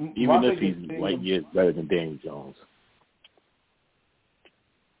 Even if he's light years better than Daniel Jones.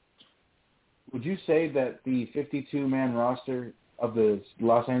 Would you say that the 52-man roster of the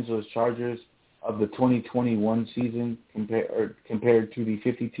Los Angeles Chargers of the 2021 season compared to the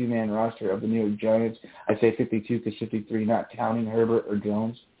 52-man roster of the New York Giants, I say 52 because 53 not counting Herbert or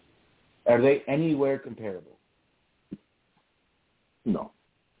Jones, are they anywhere comparable? No.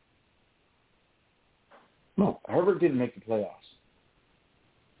 Herbert didn't make the playoffs.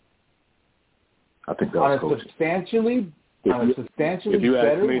 I think that was coaching. On a substantially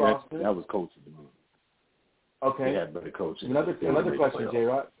better roster. That was coaching to me. Okay. They had better coaching. Another question,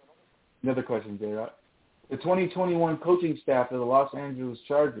 J-Rod. The 2021 coaching staff of the Los Angeles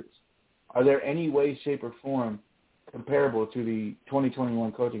Chargers, are there any way, shape, or form comparable to the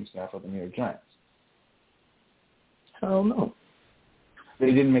 2021 coaching staff of the New York Giants? Hell no. They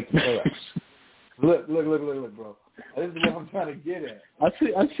didn't make the playoffs. Look, bro. This is what I'm trying to get at. I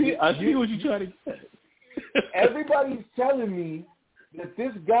see what you're trying to get at. Everybody's telling me that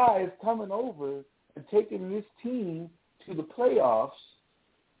this guy is coming over and taking this team to the playoffs,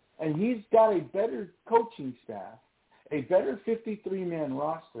 and he's got a better coaching staff, a better 53-man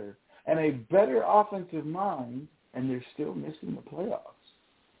roster, and a better offensive mind, and they're still missing the playoffs.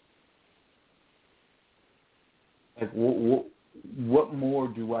 Like, what more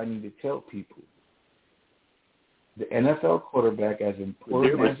do I need to tell people? the NFL quarterback, as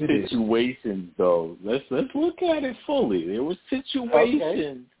important there were as it is. situations, though. Let's look at it fully. There were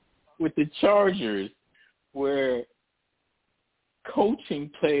situations with the Chargers where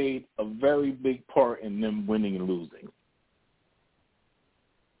coaching played a very big part in them winning and losing.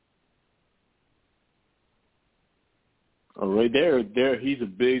 All right, there. He's a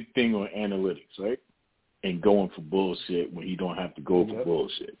big thing on analytics, right? And going for bullshit when he don't have to go for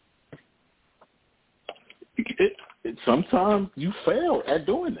bullshit. Sometimes you fail at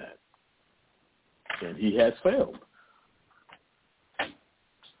doing that, and he has failed.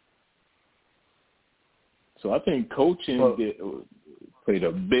 So I think coaching played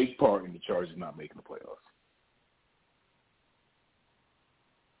a big part in the Chargers not making the playoffs.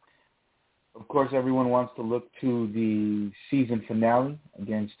 Of course, everyone wants to look to the season finale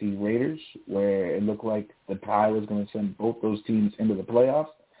against the Raiders, where it looked like the tie was going to send both those teams into the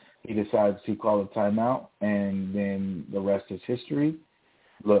playoffs. He decides to call a timeout, and then the rest is history.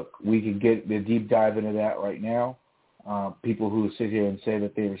 Look, we could get the deep dive into that right now. People who sit here and say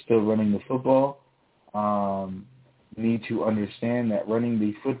that they were still running the football need to understand that running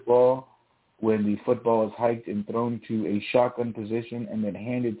the football, when the football is hiked and thrown to a shotgun position and then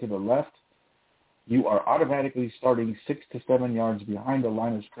handed to the left, you are automatically starting 6 to 7 yards behind the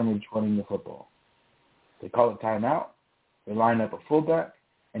line of scrimmage running the football. They call it timeout. They line up a fullback,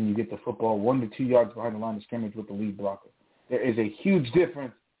 and you get the football 1 to 2 yards behind the line of scrimmage with the lead blocker. There is a huge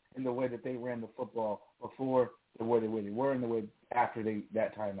difference in the way that they ran the football before, the way they were, and the way after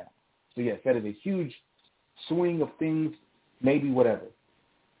that timeout. So, yes, that is a huge swing of things, maybe whatever.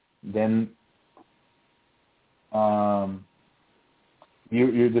 Then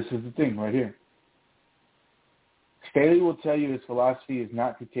this is the thing right here. Staley will tell you his philosophy is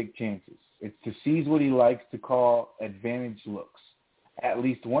not to take chances. It's to seize what he likes to call advantage looks. At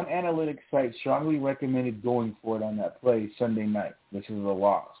least one analytics site strongly recommended going for it on that play Sunday night. This is a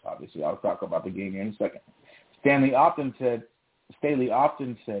loss, obviously. I'll talk about the game here in a second. Staley often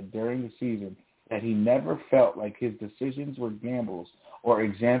said during the season that he never felt like his decisions were gambles or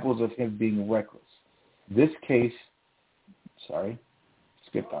examples of him being reckless. This case,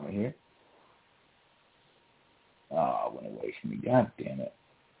 skipped on me here. Oh, it went away from me. God damn it.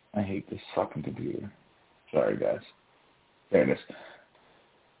 I hate this fucking computer. Sorry, guys. There it is.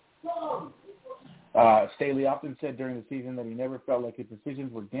 Staley often said during the season that he never felt like his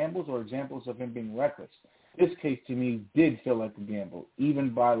decisions were gambles or examples of him being reckless. This case, to me, did feel like a gamble,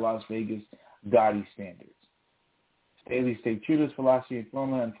 even by Las Vegas gaudy standards. Staley stayed true to his philosophy in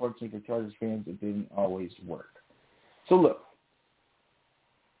Florida. Unfortunately for Chargers fans, it didn't always work. So look,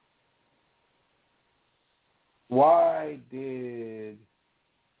 why did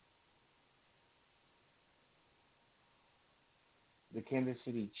the Kansas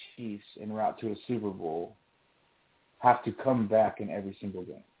City Chiefs en route to a Super Bowl have to come back in every single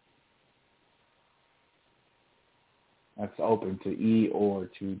game? That's open to E or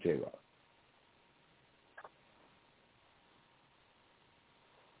to J-Rock.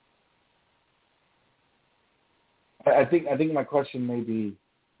 I think my question may be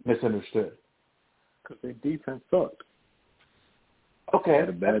misunderstood. Because their defense sucked. Okay, had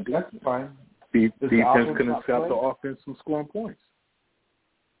a bad that's fine. Defense couldn't stop the offense from scoring points.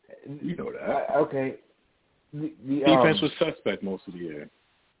 You know that. Okay. The defense was suspect most of the year.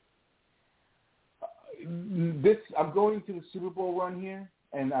 I'm going to the Super Bowl run here,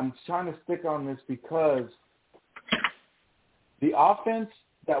 and I'm trying to stick on this because the offense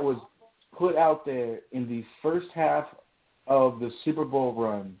that was put out there in the first half of the Super Bowl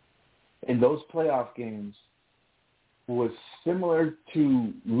run in those playoff games was similar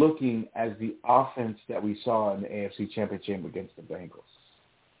to looking as the offense that we saw in the AFC Championship against the Bengals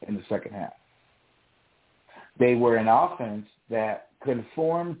in the second half. They were an offense that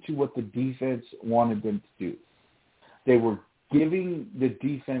conformed to what the defense wanted them to do. They were giving the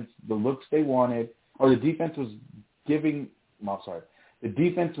defense the looks they wanted, or the defense was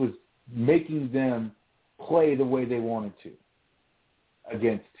making them play the way they wanted to.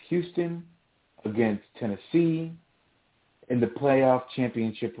 Against Houston, against Tennessee, in the playoff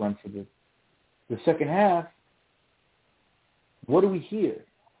championship run for the second half, what do we hear?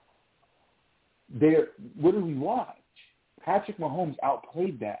 What do we watch? Patrick Mahomes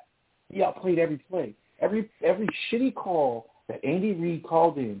outplayed that. He outplayed every play. Every shitty call that Andy Reid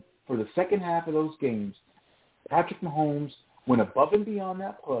called in for the second half of those games, Patrick Mahomes went above and beyond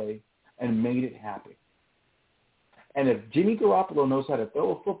that play and made it happen. And if Jimmy Garoppolo knows how to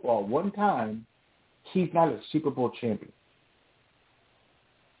throw a football one time, he's not a Super Bowl champion.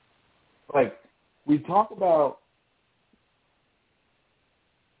 Like, we talk about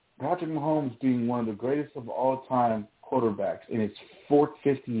Patrick Mahomes being one of the greatest of all time quarterbacks in his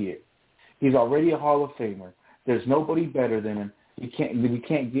fifth year. He's already a Hall of Famer. There's nobody better than him. We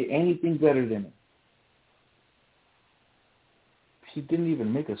can't get anything better than him. He didn't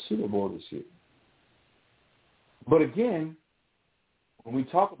even make a Super Bowl this year. But again, when we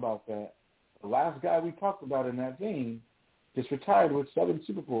talk about that, the last guy we talked about in that vein just retired with 7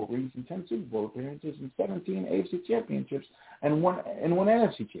 Super Bowl rings and 10 Super Bowl appearances and 17 AFC championships and one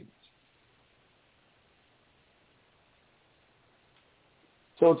NFC championship.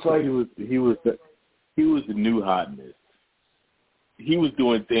 So it's like he was the new hotness. He was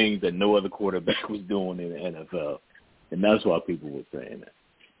doing things that no other quarterback was doing in the NFL, and that's why people were saying that.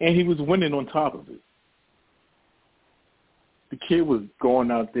 And he was winning on top of it. The kid was going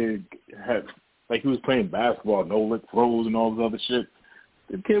out there, like he was playing basketball, no-look throws and all this other shit.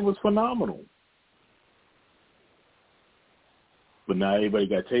 The kid was phenomenal. But now everybody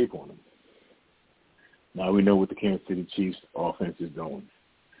got tape on him. Now we know what the Kansas City Chiefs offense is doing.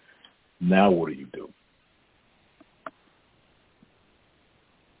 Now what do you do?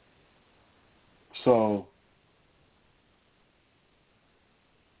 So,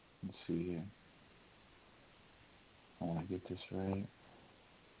 let's see here. I want to get this right.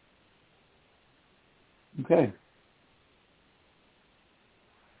 Okay.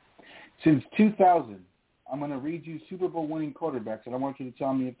 Since 2000, I'm going to read you Super Bowl winning quarterbacks, and I want you to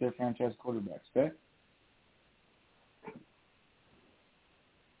tell me if they're franchise quarterbacks, okay?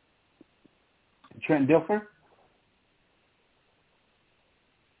 Trent Dilfer.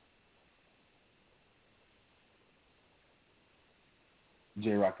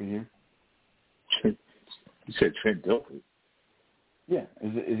 J-Rock here. You said Trent Dilfer? Yeah.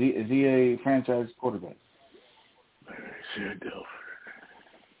 Is he a franchise quarterback? Trent Dilfer.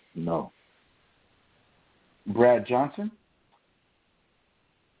 No. Brad Johnson?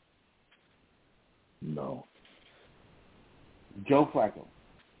 No. Joe Flacco?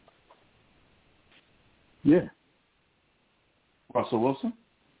 Yeah. Russell Wilson?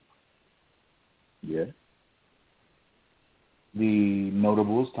 Yeah. The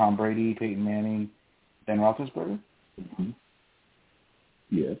notables, Tom Brady, Peyton Manning, Ben Roethlisberger? Mm-hmm.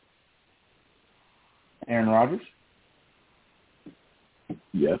 Yeah. Aaron Rodgers?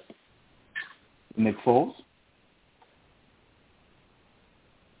 Yes. Nick Foles?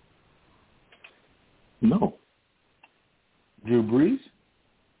 No. Drew Brees?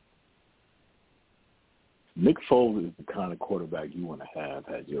 Nick Foles is the kind of quarterback you want to have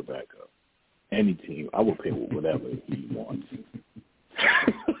as your backup. Any team, I will pay whatever he wants to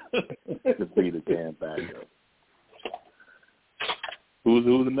be the damn backup. Who was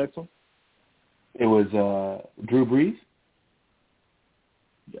the next one? It was Drew Brees.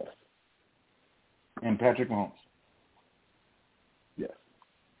 Yes. And Patrick Mahomes. Yes.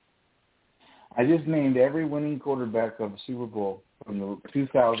 I just named every winning quarterback of the Super Bowl from the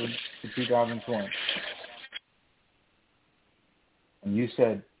 2000 to 2020. And you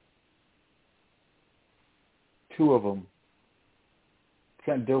said 2 of them,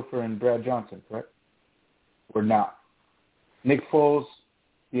 Trent Dilfer and Brad Johnson, correct? Were not. Nick Foles,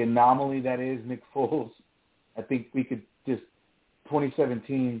 the anomaly that is Nick Foles, I think we could just,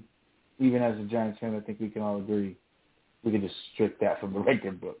 2017, even as a Giants fan, I think we can all agree, we could just strip that from the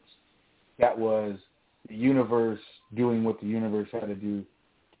record books. That was the universe doing what the universe had to do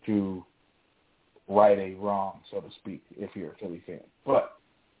to right a wrong, so to speak, if you're a Philly fan. But,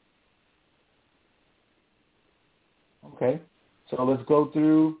 okay, so let's go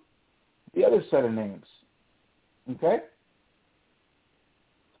through the other set of names. Okay?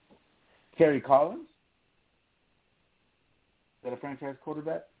 Kerry Collins. Is that a franchise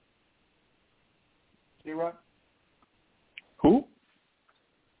quarterback? J-Rock? Who?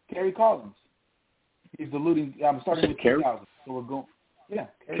 Kerry Collins. He's the leading. I'm starting with 2000. So we're going. Yeah.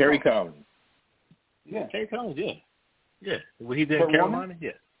 Kerry Collins. Yeah. Kerry Collins, yeah. Yeah. What he did in Carolina?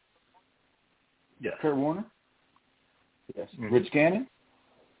 Yeah. Yeah. Kurt Warner? Yes. Mm-hmm. Rich Gannon?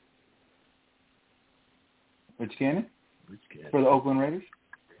 Rich Gannon. For the Oakland Raiders?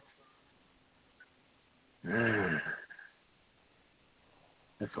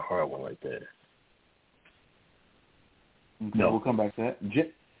 That's a hard one like that. Okay, No. We'll come back to that.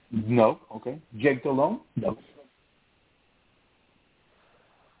 No. Okay. Jake Delhomme? No.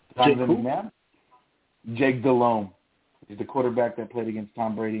 Donovan McNabb? Jake Delhomme is the quarterback that played against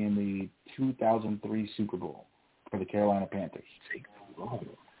Tom Brady in the 2003 Super Bowl for the Carolina Panthers. Jake Delhomme.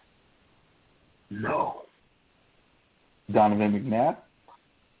 No. Donovan McNabb?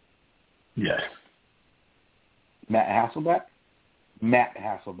 Yes. Matt Hasselbeck? Matt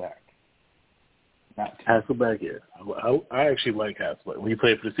Hasselbeck. Not two. Hasselbeck, yeah. I actually like Hasselbeck. When he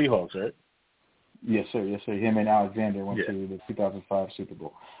played for the Seahawks, right? Yes, sir. Yes, sir. Him and Alexander went to the 2005 Super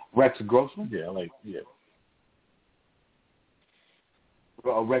Bowl. Rex Grossman? Yeah.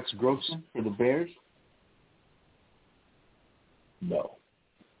 Rex Grossman for the Bears? No.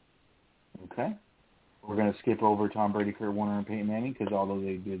 Okay. We're going to skip over Tom Brady, Kurt Warner, and Peyton Manning because although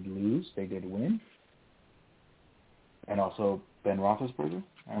they did lose, they did win. And also Ben Roethlisberger.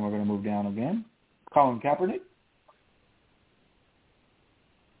 And we're going to move down again. Colin Kaepernick.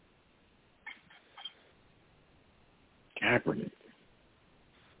 Kaepernick.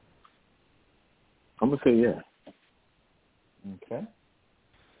 I'm going to say yeah. Okay.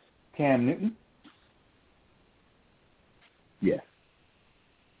 Cam Newton. Yeah.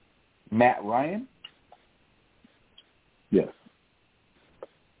 Matt Ryan. Yes.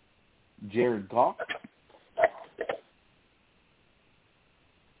 Jared Goff.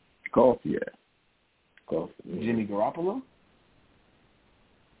 Goff, yeah. Jimmy Garoppolo.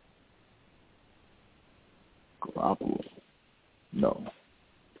 No.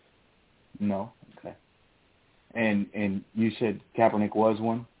 Okay. And you said Kaepernick was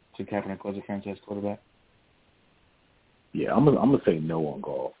one? So Kaepernick was a franchise quarterback? Yeah, I'm gonna say no on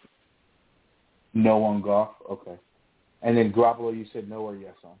Goff. No on Goff? Okay. And then Garoppolo, you said no or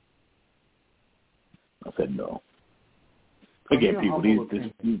yes on? I said no. Again, people,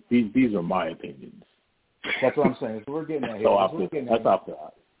 these are my opinions. That's what I'm saying. So we're getting that here.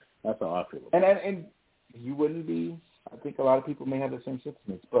 That's how I feel. And you wouldn't be. I think a lot of people may have the same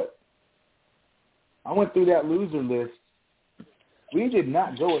sentiments. But I went through that loser list. We did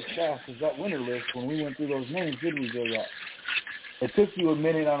not go as fast as that winner list when we went through those names, did we, J-Rock? It took you a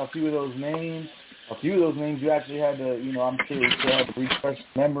minute on a few of those names. A few of those names you actually had to, I'm sure you still had to refresh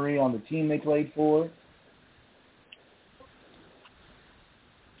memory on the team they played for.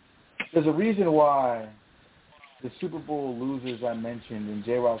 There's a reason why the Super Bowl losers I mentioned, and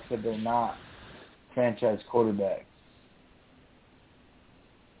J-Rock said they're not franchise quarterbacks.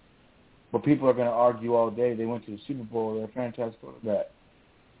 But people are going to argue all day they went to the Super Bowl, they're a franchise quarterback.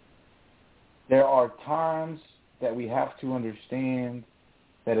 There are times that we have to understand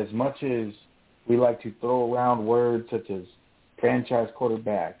that as much as we like to throw around words such as franchise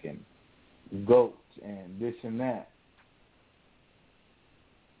quarterback and GOAT and this and that,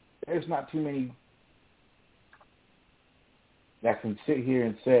 there's not too many that can sit here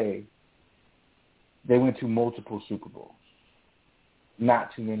and say they went to multiple Super Bowls.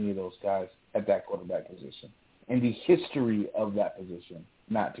 Not too many of those guys at that quarterback position. In the history of that position,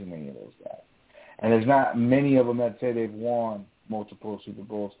 not too many of those guys. And there's not many of them that say they've won multiple Super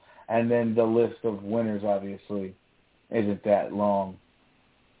Bowls. And then the list of winners, obviously, isn't that long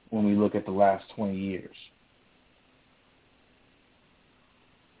when we look at the last 20 years.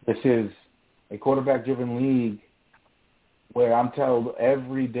 This is a quarterback-driven league where I'm told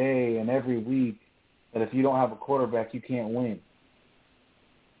every day and every week that if you don't have a quarterback, you can't win.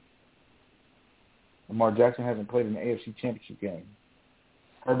 Lamar Jackson hasn't played in the AFC Championship game.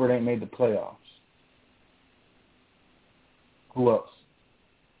 Herbert ain't made the playoffs. Who else?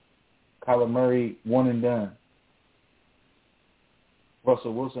 Kyler Murray, one and done.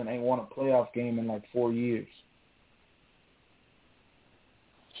 Russell Wilson ain't won a playoff game in like 4 years.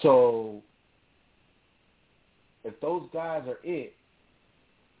 So if those guys are it,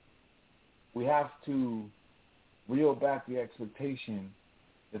 we have to reel back the expectation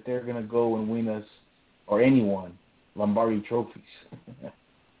that they're going to go and win us, or anyone, Lombardi trophies.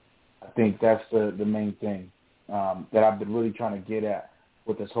 I think that's the main thing that I've been really trying to get at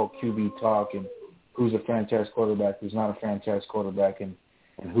with this whole QB talk and who's a franchise quarterback, who's not a franchise quarterback, and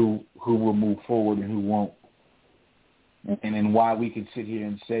who will move forward and who won't. And then why we can sit here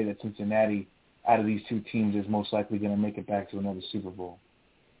and say that Cincinnati, out of these two teams, is most likely going to make it back to another Super Bowl.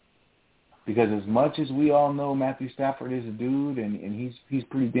 Because as much as we all know Matthew Stafford is a dude and he's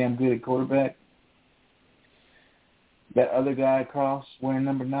pretty damn good at quarterback, that other guy across wearing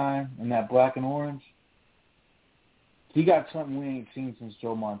number 9 in that black and orange, he got something we ain't seen since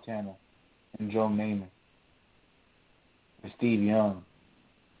Joe Montana and Joe Namath and Steve Young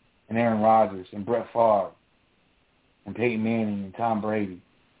and Aaron Rodgers and Brett Favre and Peyton Manning and Tom Brady.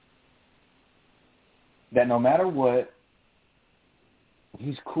 That no matter what,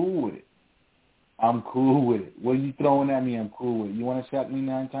 he's cool with it. I'm cool with it. What are you throwing at me? I'm cool with it. You want to sack me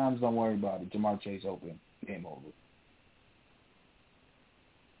 9 times? Don't worry about it. Jamar Chase open. Game over.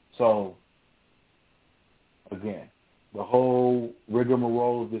 So, again, the whole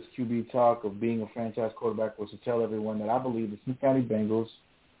rigmarole of this QB talk of being a franchise quarterback was to tell everyone that I believe the Cincinnati Bengals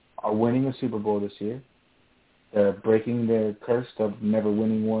are winning a Super Bowl this year. They're breaking their curse of never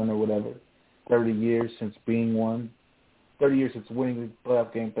winning one or whatever. 30 years since being one. 30 years since winning the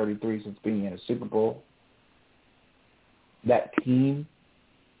playoff game, 33 since being in a Super Bowl. That team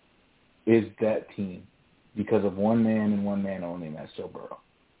is that team because of one man and one man only, and that's Joe Burrow.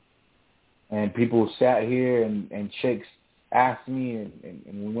 And people sat here and Shakes asked me, and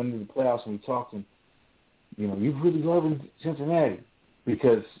we went into the playoffs and we talked, and, you know, you really loving Cincinnati.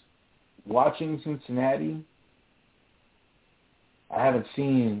 Because watching Cincinnati, I haven't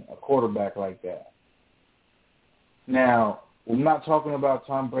seen a quarterback like that. Now, we're not talking about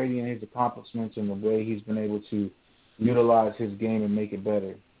Tom Brady and his accomplishments and the way he's been able to utilize his game and make it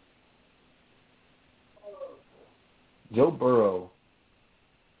better. Joe Burrow,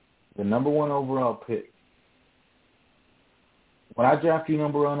 the number 1 overall pick. When I draft you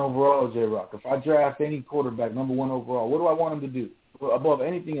number 1 overall, J-Rock, if I draft any quarterback number 1 overall, what do I want him to do? Above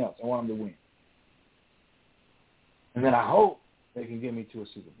anything else, I want him to win. And then I hope they can get me to a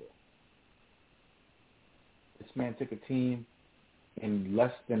Super Bowl. This man took a team in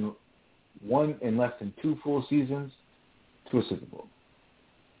less than 2 full seasons to a Super Bowl.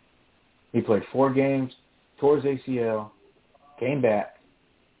 He played 4 games, tore his ACL, came back,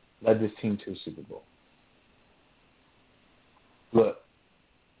 led this team to a Super Bowl. Look,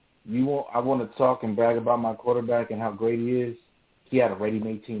 I want to talk and brag about my quarterback and how great he is. He had a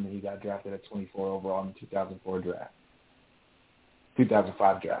ready-made team when he got drafted at 24 overall in the 2005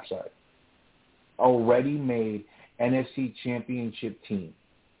 draft, sorry. Already made NFC championship team,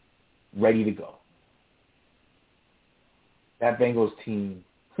 ready to go. That Bengals team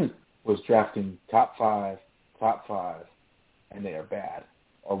was drafting top five, and they are bad,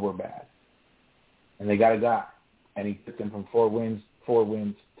 or were bad. And they got a guy, and he took them from 4 wins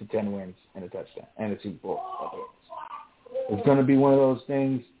to 10 wins and a touchdown, and a Super Bowl. It's going to be one of those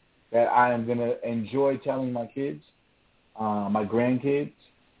things that I am going to enjoy telling my kids, my grandkids.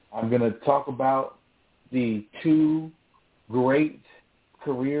 I'm going to talk about the 2 great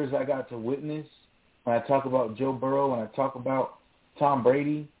careers I got to witness. When I talk about Joe Burrow, when I talk about Tom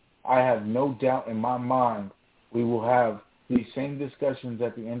Brady, I have no doubt in my mind we will have these same discussions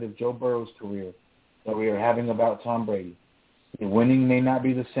at the end of Joe Burrow's career that we are having about Tom Brady. The winning may not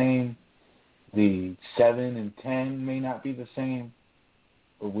be the same. The 7 and 10 may not be the same.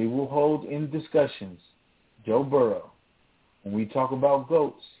 But we will hold in discussions Joe Burrow. When we talk about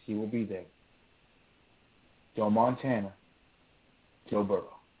GOATs, he will be there. Joe Montana, Joe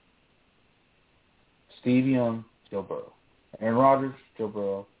Burrow. Steve Young, Joe Burrow. Aaron Rodgers, Joe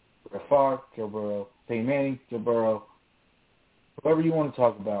Burrow. Brett Favre, Joe Burrow. Peyton Manning, Joe Burrow. Whoever you want to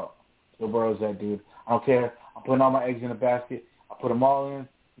talk about, Joe Burrow's that dude. I don't care. I'm putting all my eggs in a basket. I put them all in,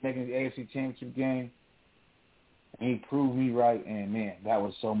 making the AFC Championship game. And he proved me right, and, man, that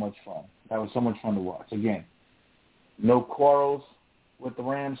was so much fun. That was so much fun to watch. Again, no quarrels with the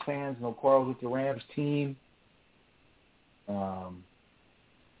Rams fans, no quarrels with the Rams team.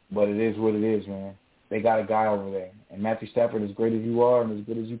 But it is what it is, man. They got a guy over there. And Matthew Stafford, as great as you are and as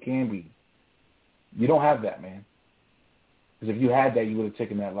good as you can be, you don't have that, man. Because if you had that, you would have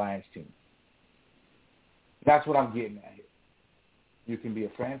taken that Lions team. That's what I'm getting at here. You can be a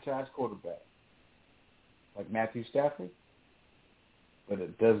franchise quarterback like Matthew Stafford, but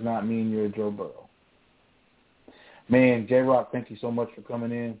it does not mean you're a Joe Burrow. Man, J-Rock, thank you so much for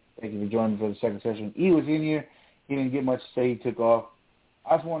coming in. Thank you for joining me for the second session. He was in here. He didn't get much to say. He took off.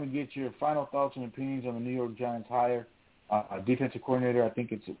 I just want to get your final thoughts and opinions on the New York Giants hire. Defensive coordinator, I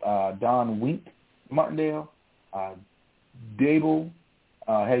think it's Don Wink Martindale. Dable,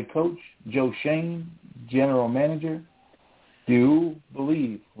 head coach. Joe Shane, general manager. Do you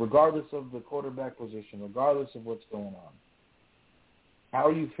believe, regardless of the quarterback position, regardless of what's going on, how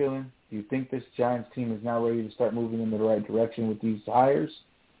are you feeling? Do you think this Giants team is now ready to start moving in the right direction with these hires?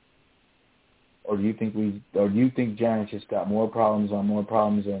 Or do you think Giants just got more problems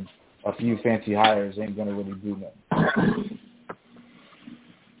and a few fancy hires ain't gonna really do nothing?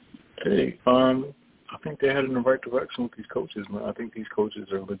 Hey, I think they're heading in the right direction with these coaches, man. I think these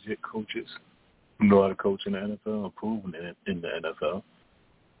coaches are legit coaches who know how to coach in the NFL and proven it in the NFL.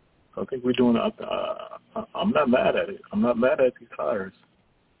 So I think we're doing. I'm not mad at it. I'm not mad at these hires.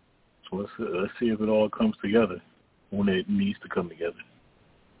 So let's see if it all comes together when it needs to come together.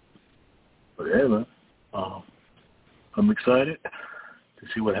 But yeah, man, I'm excited to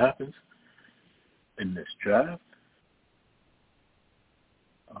see what happens in this draft.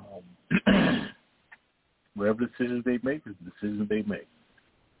 Whatever decisions they make is the decisions they make.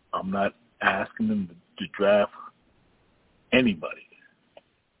 I'm not asking them to draft anybody.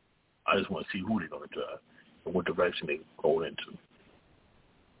 I just want to see who they're going to draft and what direction they go into.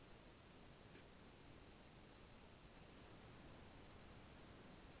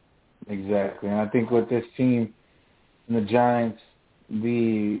 Exactly. And I think with this team and the Giants,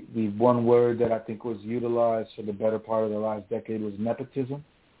 the one word that I think was utilized for the better part of the last decade was nepotism.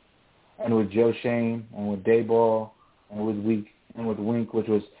 And with Joe Shane and with Dayball and with Wink, which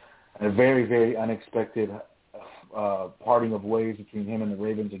was a very, very unexpected parting of ways between him and the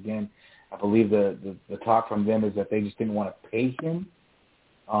Ravens again. I believe the talk from them is that they just didn't want to pay him.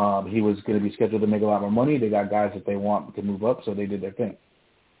 He was going to be scheduled to make a lot more money. They got guys that they want to move up, so they did their thing.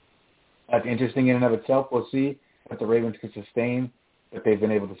 That's interesting in and of itself. We'll see if the Ravens can sustain, if they've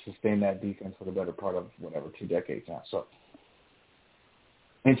been able to sustain that defense for the better part of, 2 decades now. So,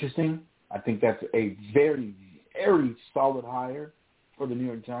 interesting. I think that's a very, very solid hire for the New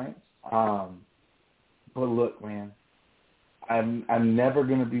York Giants. But look, man, I'm never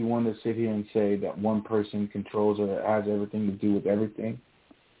going to be one to sit here and say that one person controls or has everything to do with everything.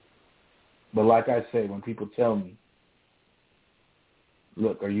 But like I say, when people tell me,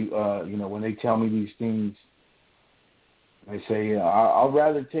 look, are you, when they tell me these things, they say, I'll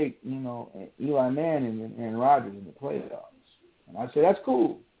rather take, Eli Manning and Rodgers in the playoffs. And I say, that's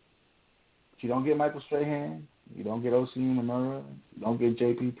cool. But you don't get Michael Strahan. You don't get O.C. Umenara. You don't get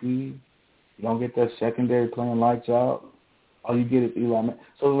JPP. You don't get that secondary playing lights out. All you get is Eli Manning.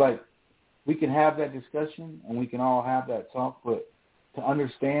 So, we can have that discussion and we can all have that talk, but to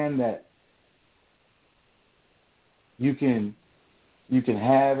understand that you can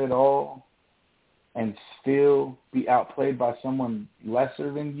have it all and still be outplayed by someone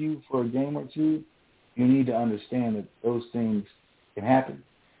lesser than you for a game or two, you need to understand that those things can happen.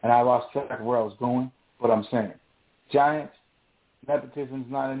 And I lost track of where I was going, but I'm saying, Giants, nepotism's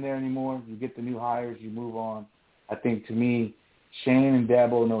not in there anymore. You get the new hires, you move on. I think, to me, Shane and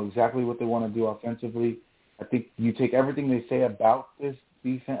Dabo know exactly what they want to do offensively. I think you take everything they say about this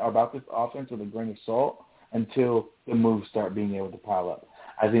defense, about this offense with a grain of salt until the moves start being able to pile up.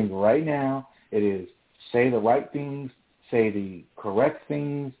 I think right now it is say the right things, say the correct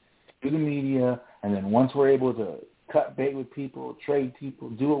things to the media, and then once we're able to cut bait with people, trade people,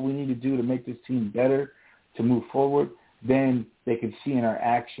 do what we need to do to make this team better, to move forward, then they can see in our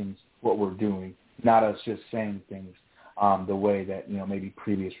actions what we're doing, not us just saying things the way that maybe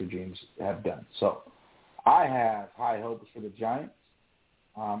previous regimes have done. So I have high hopes for the Giants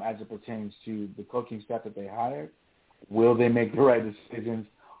as it pertains to the coaching staff that they hired. Will they make the right decisions?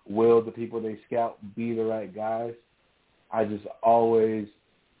 Will the people they scout be the right guys? I just always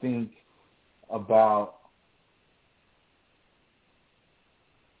think about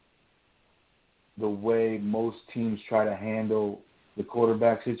the way most teams try to handle the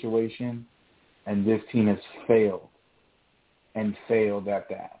quarterback situation, and this team has failed at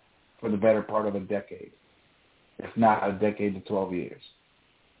that for the better part of a decade, if not a decade to 12 years.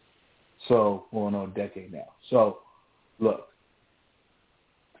 So, a decade now. So, look,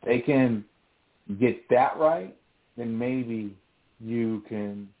 if they can get that right, then maybe you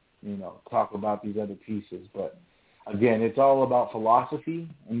can, talk about these other pieces. But, again, it's all about philosophy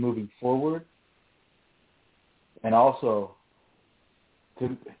and moving forward. And also,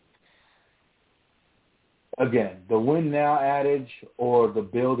 the win now adage or the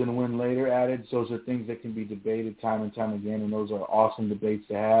build and win later adage, those are things that can be debated time and time again, and those are awesome debates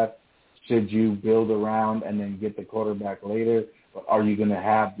to have. Should you build around and then get the quarterback later? But are you going to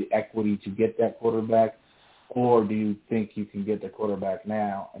have the equity to get that quarterback? Or do you think you can get the quarterback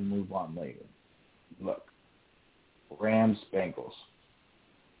now and move on later? Look, Rams, Bengals.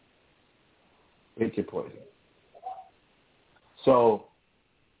 Pick your poison. So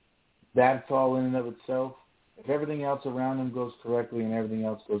that's all in and of itself. If everything else around them goes correctly and everything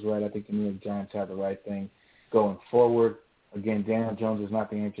else goes right, I think the New York Giants have the right thing going forward. Again, Daniel Jones is not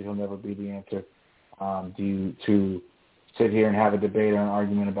the answer. He'll never be the answer. To sit here and have a debate or an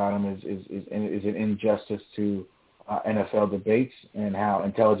argument about him is an injustice to NFL debates and how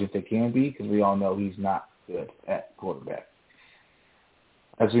intelligent they can be, because we all know he's not good at quarterback.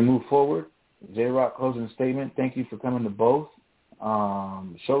 As we move forward, J-Rock, closing statement. Thank you for coming to both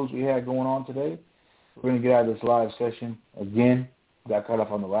shows we had going on today. We're going to get out of this live session again. Got cut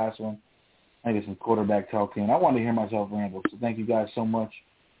off on the last one. I get some quarterback talk in. I wanted to hear myself ramble, so thank you guys so much.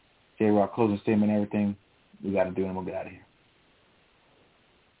 J-Rock, closing statement, everything we got to do, and we'll get out of here.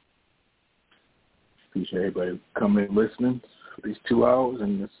 Appreciate everybody coming and listening for these 2 hours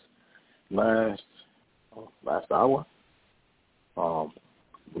and this last hour. We'll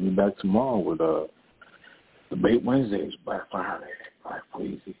be back tomorrow with Debate Wednesdays, Black Friday, Black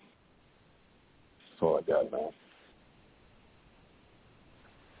Crazy. That's all I got, man.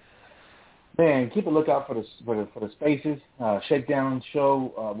 Man, keep a lookout for the spaces. Shakedown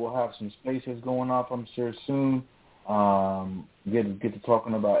show. We'll have some spaces going off, I'm sure, soon. Get to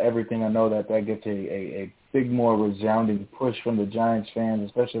talking about everything. I know that gets a big more resounding push from the Giants fans,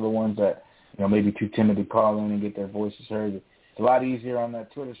 especially the ones that maybe too timid to call in and get their voices heard. It's a lot easier on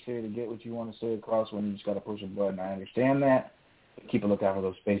that Twitter sphere to get what you want to say across when you just got to push a button. I understand that. Keep a lookout for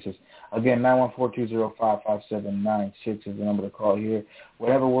those spaces. Again, 914-205-5796 is the number to call here.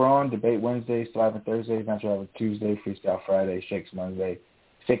 Whatever we're on, Debate Wednesdays, Thriving Thursdays, Natural Habit Tuesday, Freestyle Friday, Shakes Monday,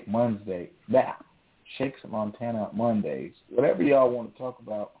 Shake Shakes Montana Mondays. Whatever y'all want to talk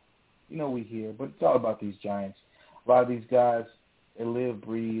about, we here. But it's all about these Giants. A lot of these guys, they live,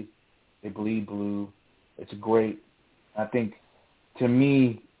 breathe, they bleed blue. It's great. I think, to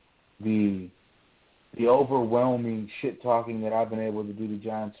me, the overwhelming shit-talking that I've been able to do to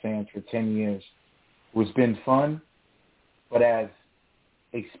Giants fans for 10 years has been fun, but as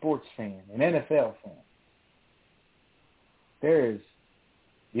a sports fan, an NFL fan,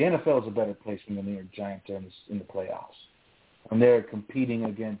 the NFL is a better place when the New York Giants are in the playoffs, when they're competing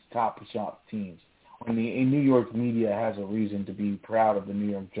against top-shop teams, when the New York media has a reason to be proud of the New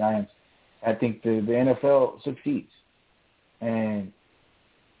York Giants. I think the NFL succeeds, and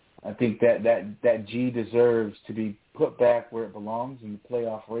I think that G deserves to be put back where it belongs in the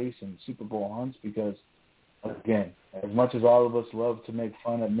playoff race and Super Bowl hunts because, again, as much as all of us love to make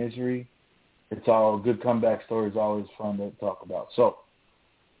fun of misery, it's all good comeback stories, always fun to talk about. So,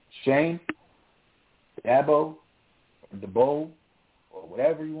 Shane, Dabo, or Debo, or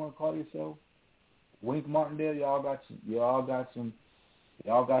whatever you want to call yourself, Wink Martindale, y'all got some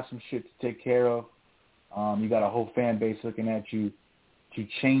shit to take care of. You got a whole fan base looking at you to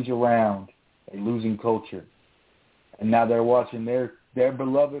change around a losing culture. And now they're watching their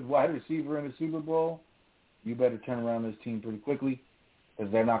beloved wide receiver in the Super Bowl. You better turn around this team pretty quickly because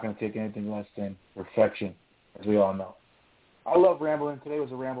they're not going to take anything less than perfection, as we all know. I love rambling. Today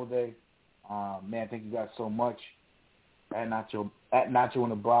was a ramble day. Man, thank you guys so much. At Nacho in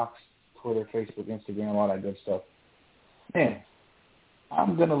the Box, Twitter, Facebook, Instagram, all that good stuff. Man,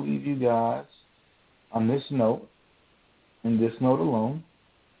 I'm going to leave you guys on this note. In this note alone,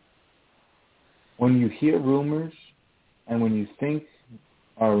 when you hear rumors and when you think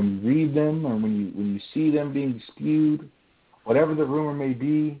or when you read them or when you see them being spewed, whatever the rumor may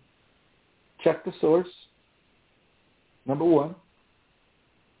be, check the source, number one.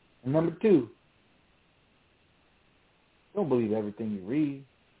 And number two, don't believe everything you read.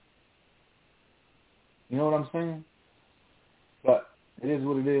 You know what I'm saying? But it is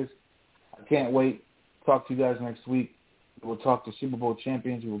what it is. I can't wait. Talk to you guys next week. We'll talk to Super Bowl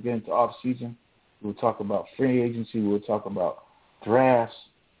champions. We'll get into off-season. We'll talk about free agency. We'll talk about drafts.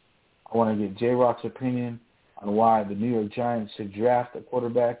 I want to get J-Rock's opinion on why the New York Giants should draft a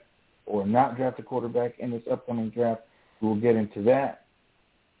quarterback or not draft a quarterback in this upcoming draft. We'll get into that.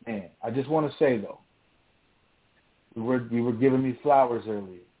 Man, I just want to say, though, you were giving me flowers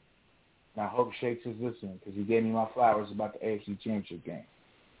earlier. And I hope Shakes is listening because he gave me my flowers about the AFC Championship game.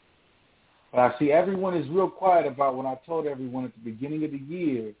 But I see everyone is real quiet about when I told everyone at the beginning of the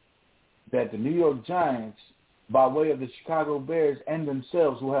year that the New York Giants, by way of the Chicago Bears and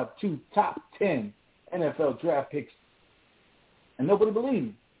themselves, will have 2 top 10 NFL draft picks. And nobody believed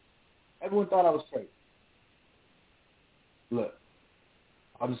me. Everyone thought I was crazy. Look,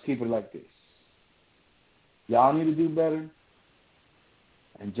 I'll just keep it like this. Y'all need to do better.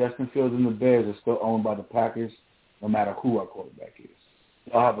 And Justin Fields and the Bears are still owned by the Packers, no matter who our quarterback is.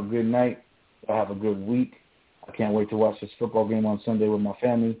 Y'all have a good night. Y'all have a good week. I can't wait to watch this football game on Sunday with my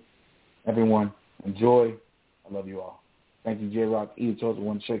family. Everyone, enjoy. I love you all. Thank you, J-Rock,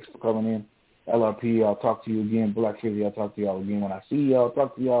 E-Chosen1 Shakes for coming in. LRP, I'll talk to you again. Black Fizzy, I'll talk to y'all again. When I see y'all,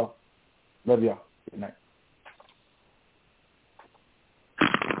 talk to y'all. Love y'all. Good night.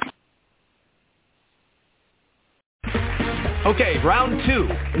 Okay, round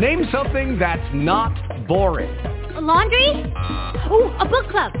 2. Name something that's not boring. A laundry? Ooh, a book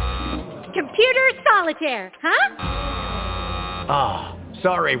club. Computer solitaire, huh? Ah,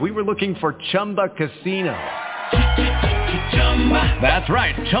 sorry, we were looking for Chumba Casino. That's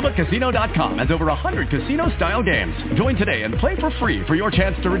right, ChumbaCasino.com has over 100 casino-style games. Join today and play for free for your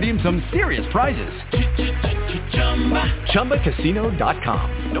chance to redeem some serious prizes.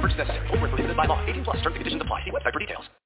 ChumbaCasino.com. No purchase necessary. Void where prohibited by law. 18+ terms and conditions apply. See website for details.